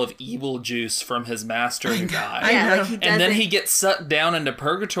vial of evil juice from his master who died. Yeah, know. like he doesn't... And then he gets sucked down into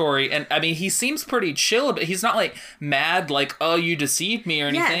purgatory, and I mean, he seems pretty chill, but he's not like mad, like, oh, you deceived me or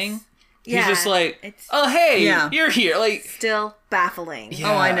anything. Yeah, He's just like, it's oh, hey, Yeah. you're here. Like, still baffling.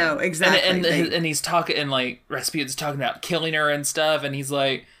 yeah. Oh, I know, exactly. And he's talking, and like Rasputin's talking about killing her and stuff, and he's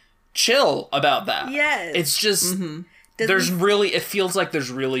like, chill about that. Yes. It's just it feels like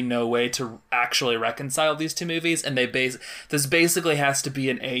there's really no way to actually reconcile these two movies, and this basically has to be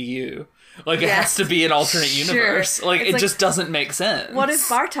an AU. Like, it has to be an alternate universe. Like, it just doesn't make sense. What is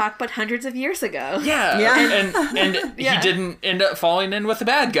Bartok but hundreds of years ago? Yeah. And he didn't end up falling in with the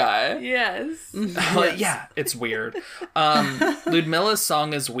bad guy. Yes. Yeah, it's weird. Ludmilla's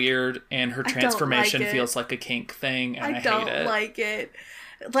song is weird, and her transformation feels like a kink thing, and I hate it. I don't like it.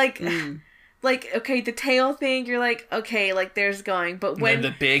 Like, okay, the tail thing, you're like, okay, like, there's going, but when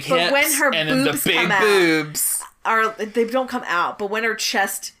the big hips, when her and boobs then the big come boobs out, they don't come out, but when her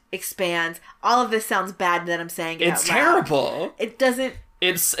chest expands, all of this sounds bad that I'm saying it it's out loud. Terrible. It doesn't.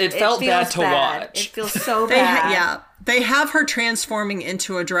 It felt bad to watch. It feels so bad. They have her transforming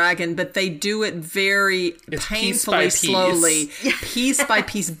into a dragon, but they do it very painfully, slowly, piece by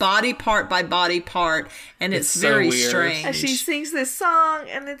piece, body part by body part, and it's very so strange. And she sings this song,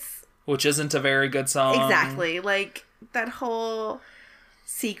 and which isn't a very good song. Exactly. Like, that whole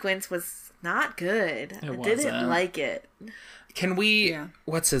sequence was not good. I didn't like it. Can we... Yeah.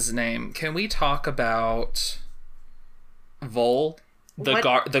 What's his name? Can we talk about Vol?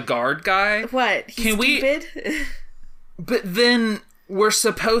 The guard guy? What? He's stupid? But then we're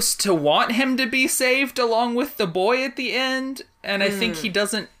supposed to want him to be saved along with the boy at the end, and I think he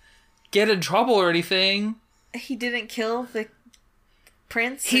doesn't get in trouble or anything. He didn't kill the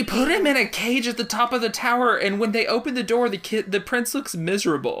prince? He put him in a cage at the top of the tower, and when they open the door, the prince looks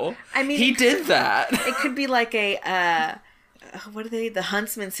miserable. I mean... He did that. It could be like a... the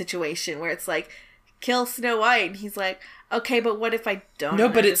huntsman situation where it's like, kill Snow White, and he's like, okay, but what if I don't? No,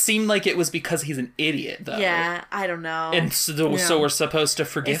 but it seemed like it was because he's an idiot, though. Yeah, I don't know. And so we're supposed to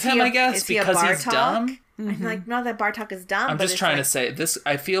forgive him, I guess, because he's dumb? I'm like, not that Bartok is dumb. I'm just trying to say,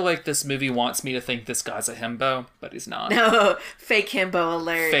 I feel like this movie wants me to think this guy's a himbo, but he's not. No, fake himbo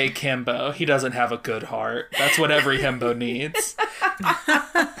alert. Fake himbo. He doesn't have a good heart. That's what every himbo needs.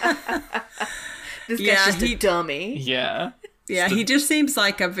 This guy's just a dummy. Yeah. Yeah, he just seems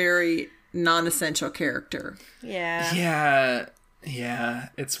like a very non-essential character. Yeah. Yeah,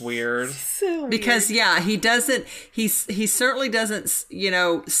 it's weird. So weird. Because he certainly doesn't,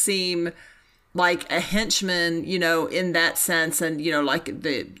 seem like a henchman, in that sense, and like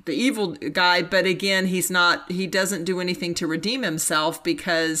the evil guy, but again, he doesn't do anything to redeem himself,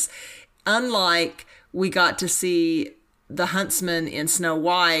 because unlike we got to see the huntsman in Snow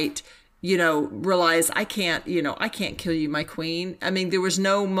White, realize I can't kill you, my queen. I mean, there was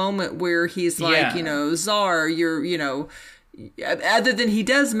no moment where he's like, Tsar, you're, other than he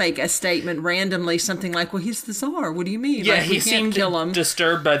does make a statement randomly, something like, well, he's the Tsar. What do you mean? Yeah, like, he seemed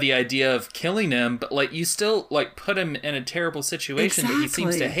disturbed by the idea of killing him, but like, you still like put him in a terrible situation that he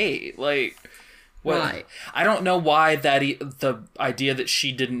seems to hate. Like, what? Right. I don't know why the idea that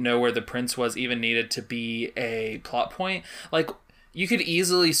she didn't know where the prince was even needed to be a plot point. Like, you could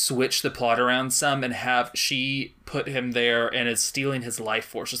easily switch the plot around some and have she put him there and is stealing his life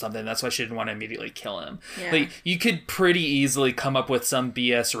force or something. That's why she didn't want to immediately kill him. Yeah. Like, you could pretty easily come up with some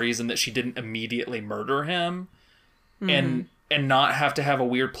BS reason that she didn't immediately murder him, and not have to have a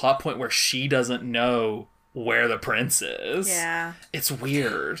weird plot point where she doesn't know where the prince is. Yeah. It's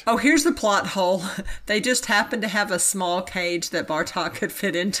weird. Oh, here's the plot hole. They just happen to have a small cage that Bartok could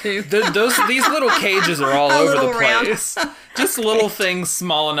fit into. These little cages are all over the place. Just little things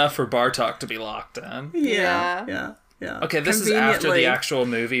small enough for Bartok to be locked in. Yeah. Okay, this is after the actual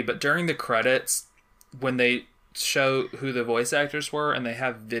movie, but during the credits, when they show who the voice actors were and they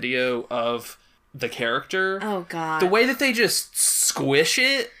have video of the character. Oh, God. The way that they just squish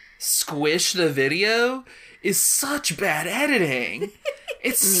the video is such bad editing.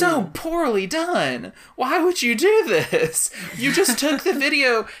 It's so poorly done. Why would you do this? You just took the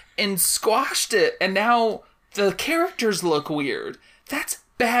video and squashed it, and now the characters look weird. That's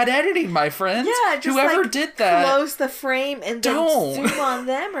bad editing, my friend. Yeah, just whoever did that, close the frame and then zoom on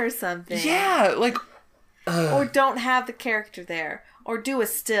them or something. Yeah, like, or don't have the character there, or do a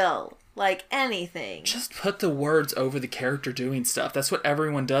still. Like, anything. Just put the words over the character doing stuff. That's what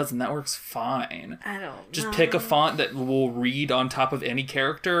everyone does, and that works fine. I don't Just pick a font that will read on top of any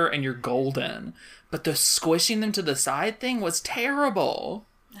character, and you're golden. But the squishing them to the side thing was terrible.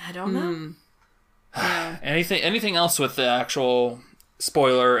 I don't know. Yeah. Anything else with the actual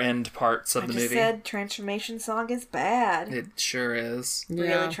spoiler end parts of the movie? I just said transformation song is bad. It sure is.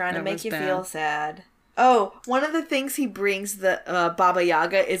 Really trying to make you feel sad. Oh, one of the things he brings the Baba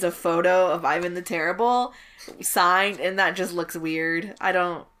Yaga is a photo of Ivan the Terrible signed, and that just looks weird. I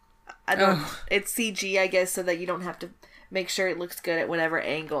don't. It's CG, I guess, so that you don't have to make sure it looks good at whatever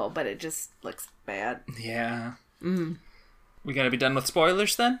angle, but it just looks bad. Yeah. We gotta be done with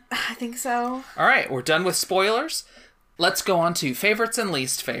spoilers then? I think so. All right, we're done with spoilers. let's go on to favorites and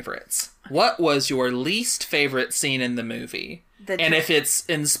least favorites. What was your least favorite scene in the movie? And if it's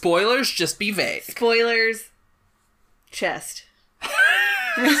in spoilers, just be vague. Spoilers. Chest.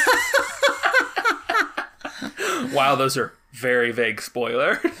 Wow, those are very vague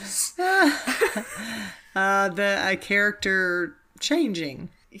spoilers. The character changing.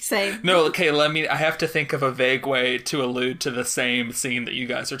 Same. No, okay, I have to think of a vague way to allude to the same scene that you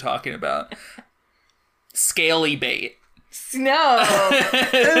guys are talking about. Scaly bait. No.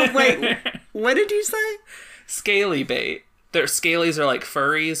 Oh, wait, what did you say? Scaly bait. Their scalies are like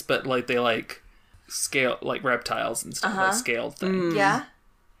furries, but like they like scale like reptiles and stuff, like scaled things. Yeah.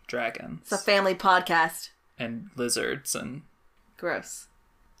 Dragons. It's a family podcast. And lizards and Gross.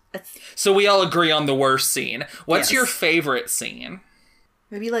 so we all agree on the worst scene. What's Yes. your favorite scene?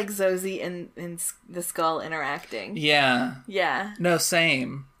 Maybe like Zozie and the skull interacting. Yeah. Yeah. No,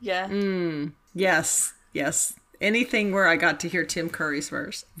 same. Yeah. Yes. Anything where I got to hear Tim Curry's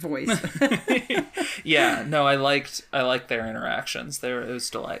voice. Yeah. No, I liked their interactions. It was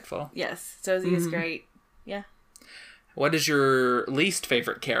delightful. Yes. Zozie is great. Yeah. What is your least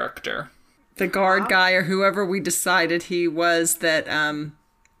favorite character? The guard guy or whoever we decided he was that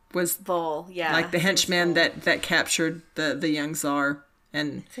was Vol. Yeah. like the henchman that captured the young Tsar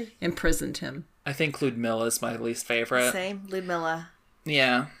and imprisoned him. I think Ludmilla is my least favorite. Same. Ludmilla.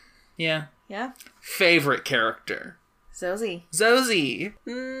 Yeah. Yeah. Favorite character? Zozie. Zozie.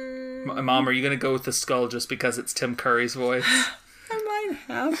 Mom, are you going to go with the skull just because it's Tim Curry's voice? I might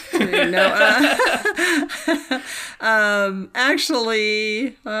have to. No.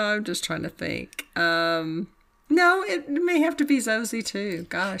 Actually, I'm just trying to think. No, it may have to be Zozie too.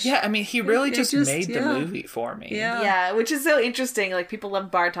 Gosh. Yeah, I mean, he really It just just- made the yeah. movie for me. Yeah. Yeah, which is so interesting. Like, people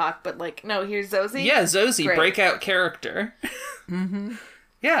love Bartok, but, like, no, here's Zozie. Yeah, Zozie, Great. breakout character.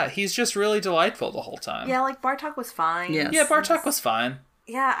 Yeah, he's just really delightful the whole time. Yeah, like, Bartok was fine. Yes. Yeah, Bartok was fine.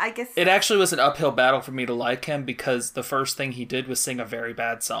 Yeah, I guess. It actually was an uphill battle for me to like him because the first thing he did was sing a very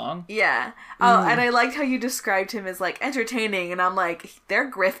bad song. Yeah. Oh, and I liked how you described him as, like, entertaining, and I'm like, they're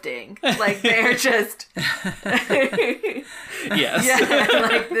grifting. Like, they're just. Yes. Yeah,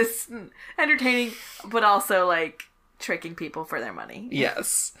 like, this entertaining, but also, like, tricking people for their money.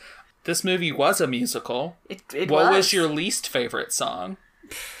 Yes. This movie was a musical. It What was your least favorite song?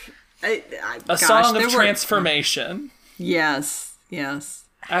 A Gosh, song of there were- transformation. Yes.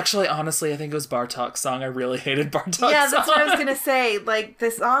 Actually, honestly, I think it was Bartok's song. I really hated Bartok's song. Yeah, that's what I was gonna say. Like,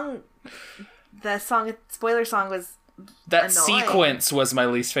 the spoiler song was That annoying. sequence was my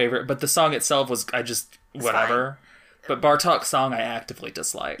least favorite, but the song itself was, whatever. But Bartok's song I actively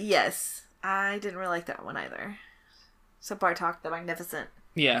disliked. yes. I didn't really like that one either. So Bartok the Magnificent.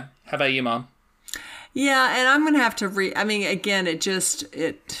 Yeah. How about you, Mom? Yeah, and I'm gonna have to I mean, again,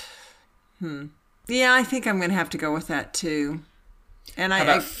 Yeah, I think I'm gonna have to go with that too. And How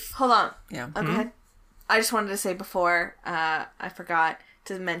about Hold on. yeah. Oh, go ahead. I just wanted to say before, I forgot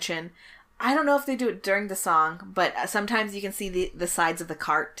to mention, I don't know if they do it during the song, but sometimes you can see the sides of the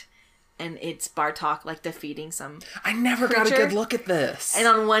cart, and it's Bartok, like, defeating some. I never got a creature? good look at this. And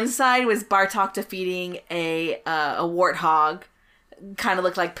on one side was Bartok defeating a warthog. Kind of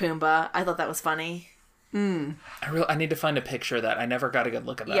looked like Pumbaa. I thought that was funny. I need to find a picture of that. I never got a good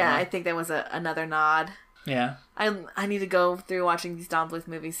look at that Yeah, one. I think that was another nod. Yeah. I need to go through watching these Don Bluth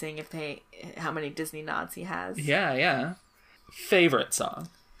movies, seeing how many Disney nods he has. Yeah. Favorite song?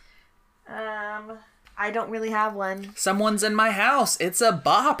 I don't really have one. Someone's in my house. It's a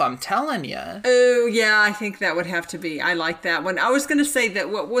bop, I'm telling you. Oh, yeah, I think that would have to be. I like that one. I was going to say that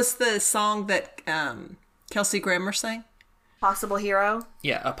what was the song that Kelsey Grammer sang? Possible Hero?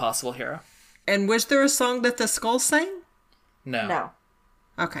 Yeah, A Possible Hero. And was there a song that the Skull sang? No. No.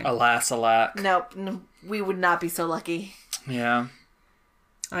 Okay. Alas, alack. Nope. No, we would not be so lucky. Yeah.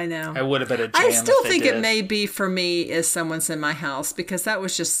 I know. I would have been a jam I still if they think did. it may be for me is Someone's in My House because that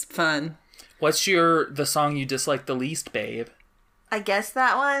was just fun. What's the song you dislike the least, babe? I guess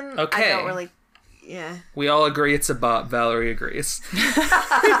that one. Okay. I don't really. Yeah. We all agree it's a bop. Valerie agrees.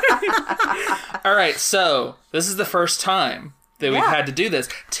 All right, so this is the first time that we've Yeah. had to do this.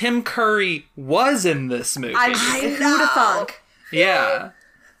 Tim Curry was in this movie. Who'd have thunk? Yeah.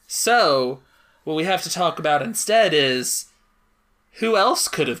 So, what we have to talk about instead is who else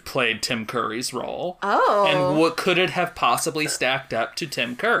could have played Tim Curry's role? Oh. And what could it have possibly stacked up to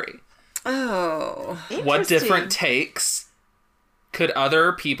Tim Curry? Oh. What different Interesting. takes could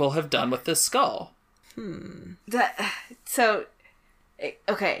other people have done with this skull? So,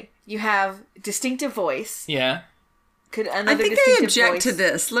 okay, you have distinctive voice. Yeah. Could I another think I distinctive object voice. to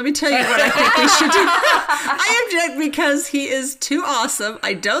this. Let me tell you what I think we should do. I object because he is too awesome.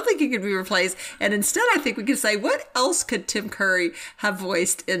 I don't think he could be replaced. And instead, I think we could say, what else could Tim Curry have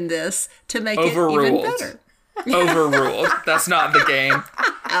voiced in this to make it even Overruled. better? Overruled. That's not the game.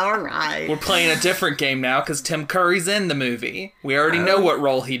 All right. We're playing a different game now because Tim Curry's in the movie. We already know what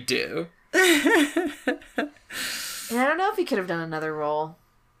role he'd do. And I don't know if he could have done another role.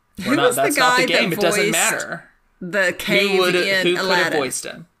 Who was the That's not guy the game. that It doesn't voiced matter. the cave Who in could have Aladdin? voiced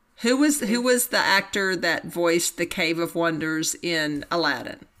him? Who was the actor that voiced the Cave of Wonders in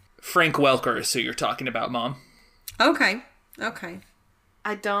Aladdin? Frank Welker is who you're talking about, Mom. Okay.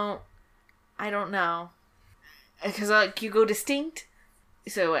 I don't know. Because like you go distinct,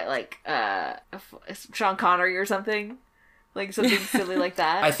 so what, like Sean Connery or something, like something silly like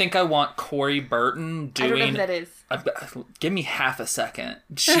that. I think I want Corey Burton I don't know doing. who that is. Give me half a second.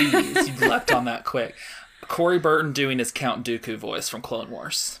 Jeez, you leapt on that quick. Corey Burton doing his Count Dooku voice from Clone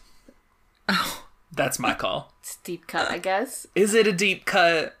Wars. Oh. That's my call. It's deep cut, I guess. Is it a deep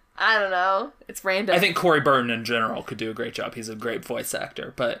cut? I don't know. It's random. I think Corey Burton in general could do a great job. He's a great voice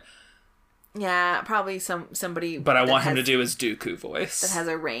actor, but probably somebody. I that want him to has- do his Dooku voice. that has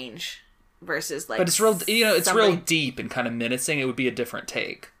a range versus like. But it's real, it's somebody- real deep and kind of menacing. It would be a different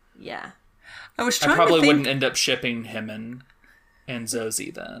take. Yeah. I was I trying probably to think. wouldn't end up shipping him and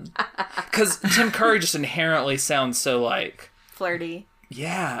Zoe then, because Tim Curry just inherently sounds so like, Flirty.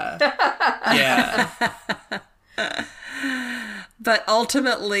 yeah, yeah. But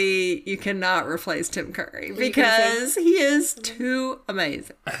ultimately, you cannot replace Tim Curry you gonna because he is too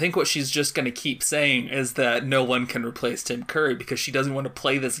amazing. I think what she's just going to keep saying is that no one can replace Tim Curry because she doesn't want to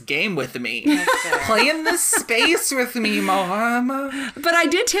play this game with me. Play in this space with me, Mom. But I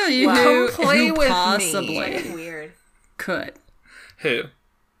did tell you Wow. who, Come play who with me. possibly Weird. could. Who?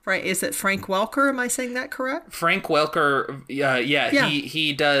 Right? Is it Frank Welker? Am I saying that correct? Frank Welker. Yeah. Yeah.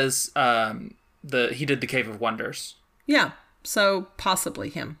 He does. He did the Cave of Wonders. Yeah. So possibly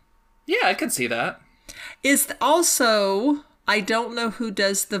him. Yeah, I could see that. Is also, I don't know who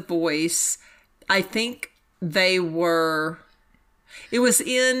does the voice. I think it was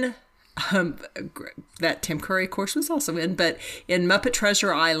in that Tim Curry, of course, was also in, but in Muppet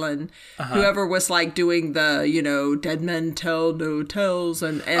Treasure Island, whoever was like doing the, dead men tell no tales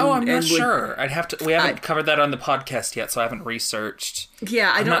and Oh, I'm not and would- sure. I'd have to. We haven't covered that on the podcast yet, so I haven't researched.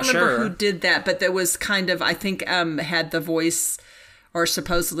 Yeah, I I'm don't not remember sure. who did that, but there was kind of, I think, had the voice, or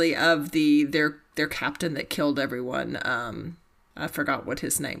supposedly of their captain that killed everyone. I forgot what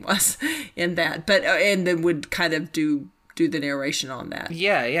his name was in that, but and then would kind of do the narration on that.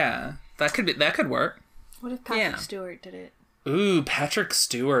 Yeah. That could work. What if Patrick Yeah. Stewart did it? Ooh, Patrick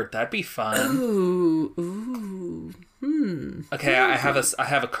Stewart. That'd be fun. Ooh. Okay, I have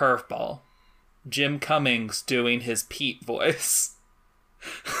a curveball. Jim Cummings doing his Pete voice.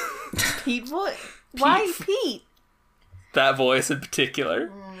 Pete what? Why Pete? That voice in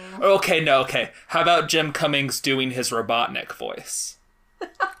particular. Okay. How about Jim Cummings doing his Robotnik voice?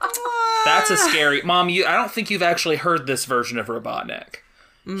 That's a scary... Mom, I don't think you've actually heard this version of Robotnik.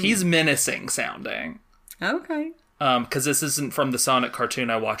 He's menacing sounding. Okay. Because this isn't from the Sonic cartoon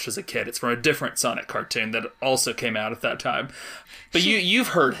I watched as a kid. It's from a different Sonic cartoon that also came out at that time. But you've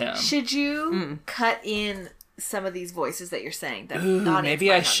heard him. Should you cut in some of these voices that you're saying? That Ooh, the audience maybe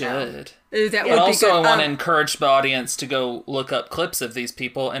might I not know? should. Ooh, that But would also, be I good. want to encourage the audience to go look up clips of these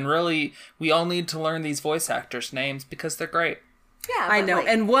people. And really, we all need to learn these voice actors' names because they're great. Yeah, I but, know, like,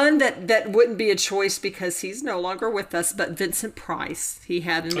 and one that wouldn't be a choice because he's no longer with us, but Vincent Price. He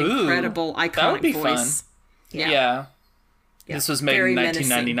had an Ooh, incredible, that would be iconic voice. Yeah. Yeah. This was made Very in menacing.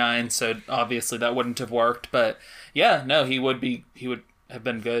 1999, so obviously that wouldn't have worked. But yeah, no, he would have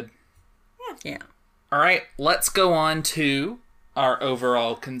been good. Yeah. All right, let's go on to our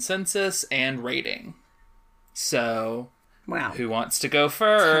overall consensus and rating. So, Wow. who wants to go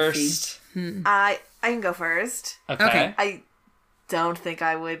first? I can go first. Okay. I don't think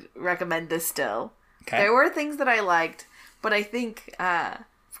I would recommend this still. Okay. There were things that I liked, but I think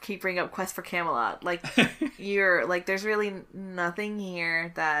keep bringing up Quest for Camelot. Like there's really nothing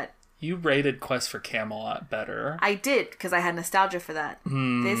here that You rated Quest for Camelot better. I did because I had nostalgia for that.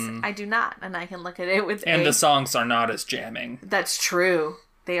 This I do not, and I can look at it with And the songs are not as jamming. That's true.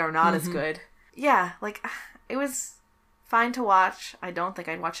 They are not as good. Yeah, it was fine to watch. I don't think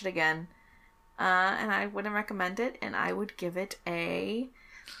I'd watch it again. And I wouldn't recommend it, and I would give it a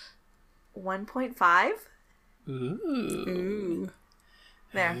 1.5. Ooh.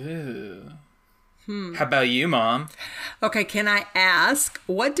 There. Ooh. How about you, Mom? Okay, can I ask,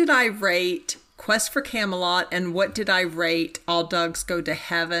 what did I rate Quest for Camelot and what did I rate All Dogs Go to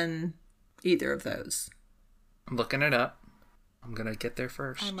Heaven? Either of those. I'm looking it up. I'm gonna get there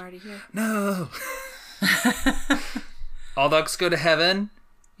first. I'm already here. No. All Dogs Go to Heaven,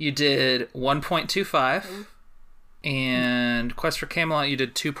 you did 1.25. And Quest for Camelot, you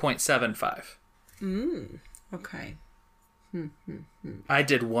did 2.75. Okay. I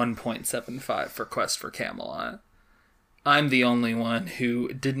did 1.75 for Quest for Camelot. I'm the only one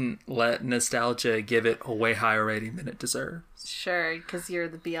who didn't let nostalgia give it a way higher rating than it deserves. Sure, because you're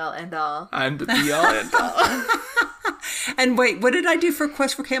the be all end all. I'm the be all end all. And wait, what did I do for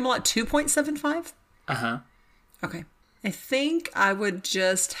Quest for Camelot? 2.75? Uh-huh. Okay. I think I would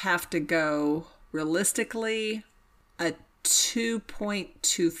just have to go, realistically, a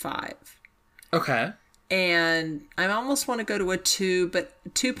 2.25. Okay. And I almost want to go to a 2, but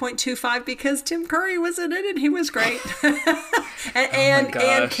 2.25 because Tim Curry was in it and he was great. and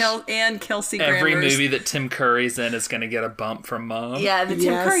Kelsey Grammer. Every movie that Tim Curry's in is going to get a bump from Mom. Yeah, the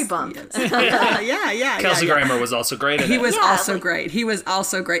Tim Curry bump. Yes. yeah. Kelsey Grammer was also great in it. He was also great. He was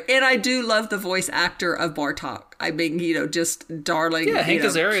also great. And I do love the voice actor of Bartok. I mean, just darling. Yeah, Hank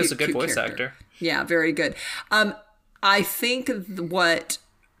Azaria is a good cute voice character. actor. Yeah, very good. I think what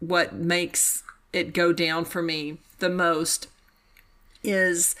makes it go down for me the most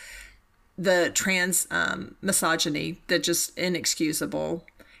is the trans misogyny that just inexcusable,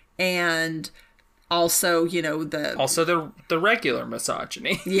 and also the regular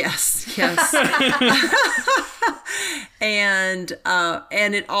misogyny. yes and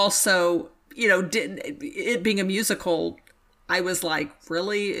it also it being a musical, I was like,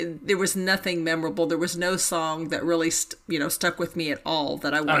 really? There was nothing memorable. There was no song that really, stuck with me at all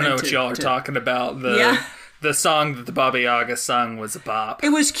that I wanted to. I don't know what y'all are talking about. The song that the Baba Yaga sung was a bop. It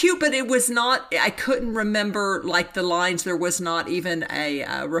was cute, but it was not, I couldn't remember, like, the lines. There was not even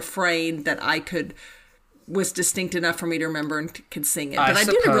a refrain that was distinct enough for me to remember and could sing it. But I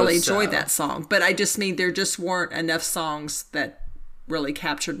didn't really enjoy that song. But I just mean there just weren't enough songs that really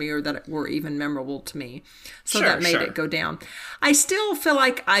captured me or that were even memorable to me, so that made it go down. I still feel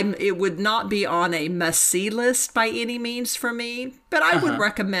like it would not be on a must-see list by any means for me, but I would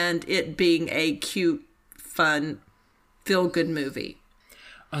recommend it being a cute, fun, feel-good movie.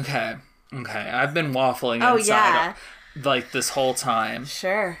 Okay I've been waffling inside like this whole time.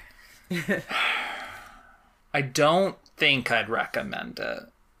 Sure. I don't think I'd recommend it.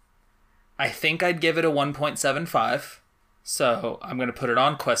 I think I'd give it a 1.75. So I'm going to put it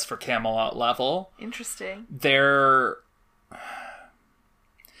on Quest for Camelot level. Interesting.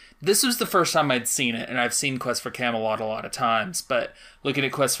 This was the first time I'd seen it, and I've seen Quest for Camelot a lot of times, but looking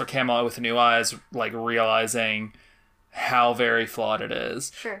at Quest for Camelot with new eyes, like realizing how very flawed it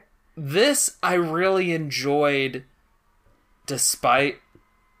is. Sure. This I really enjoyed despite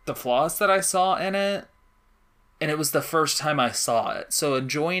the flaws that I saw in it, and it was the first time I saw it. So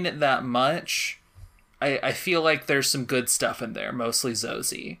enjoying it that much, I feel like there's some good stuff in there, mostly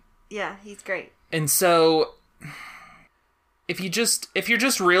Zozie. Yeah, he's great. And so if you're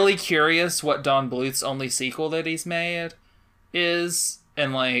just really curious what Don Bluth's only sequel that he's made is,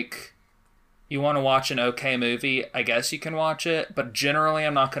 and like you want to watch an okay movie, I guess you can watch it, but generally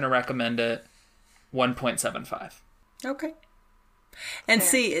I'm not going to recommend it. 1.75. Okay. And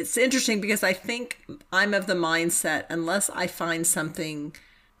see, it's interesting because I think I'm of the mindset, unless I find something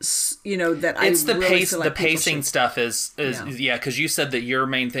that it's the really pace. feel like the pacing stuff is because you said that your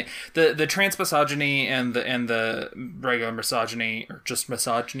main thing, the trans misogyny and the regular misogyny, or just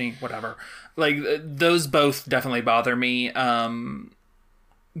misogyny, whatever, like those both definitely bother me. But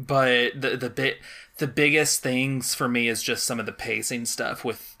the biggest things for me is just some of the pacing stuff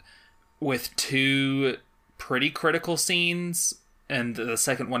with two pretty critical scenes, and the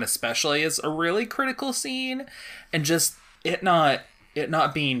second one especially is a really critical scene, and just it not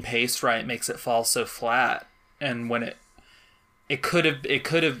being paced right makes it fall so flat. And when it could have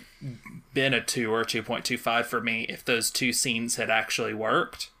been a 2 or 2.25 for me if those two scenes had actually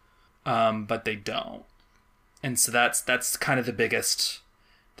worked, but they don't. And so that's kind of the biggest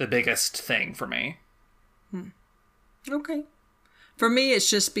thing for me. Okay. For me, it's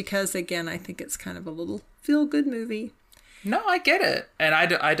just because, again, I think it's kind of a little feel-good movie. No, I get it, and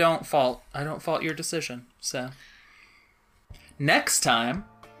I don't fault your decision. So next time,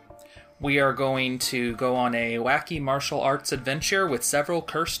 we are going to go on a wacky martial arts adventure with several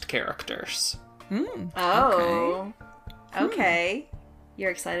cursed characters. Oh, okay.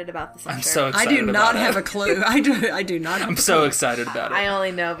 You're excited about this? I'm sure. so excited. I do not have a clue. I do not. Have I'm so excited about it. I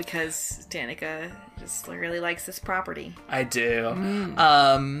only know because Danica just really likes this property. I do.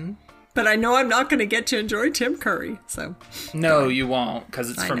 But I know I'm not going to get to enjoy Tim Curry. So no, you won't, because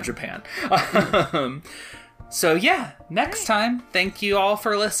it's from Japan. So yeah, next time, thank you all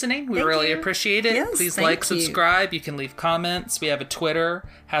for listening. We Thank really you. appreciate it. Yes, Please thank like, you. subscribe. You can leave comments. We have a Twitter,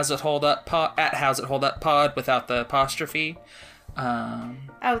 How's It Hold Up Pod, at How's It Hold Up Pod without the apostrophe. Oh,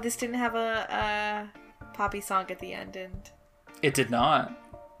 this didn't have a poppy song at the end, It did not.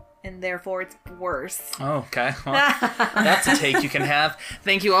 and therefore it's worse. Oh, okay. Well, that's a take you can have.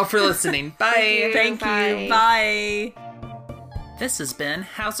 Thank you all for listening. Bye. Thank you. Bye. Bye. This has been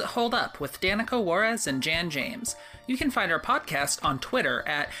How's It Hold Up with Danica Juarez and Jan James. You can find our podcast on Twitter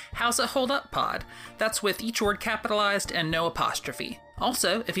at How's It Hold Up Pod. That's with each word capitalized and no apostrophe.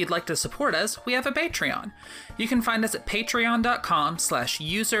 Also, if you'd like to support us, we have a Patreon. You can find us at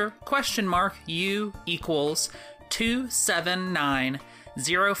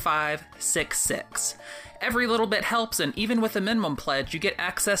patreon.com/user?U=2790566. Every little bit helps, and even with a minimum pledge, you get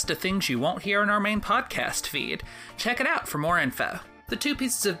access to things you won't hear in our main podcast feed. Check it out for more info. The 2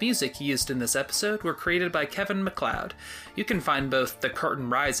 pieces of music used in this episode were created by Kevin MacLeod. You can find both The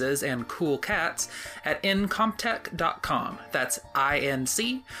Curtain Rises and Cool Cats at incomptech.com. That's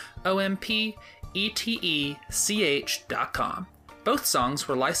INCOMPETECH.com. Both songs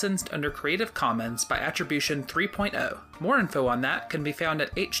were licensed under Creative Commons by Attribution 3.0. More info on that can be found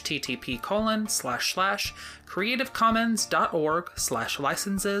at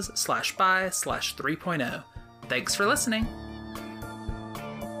http://creativecommons.org/licenses/by/3.0. Thanks for listening.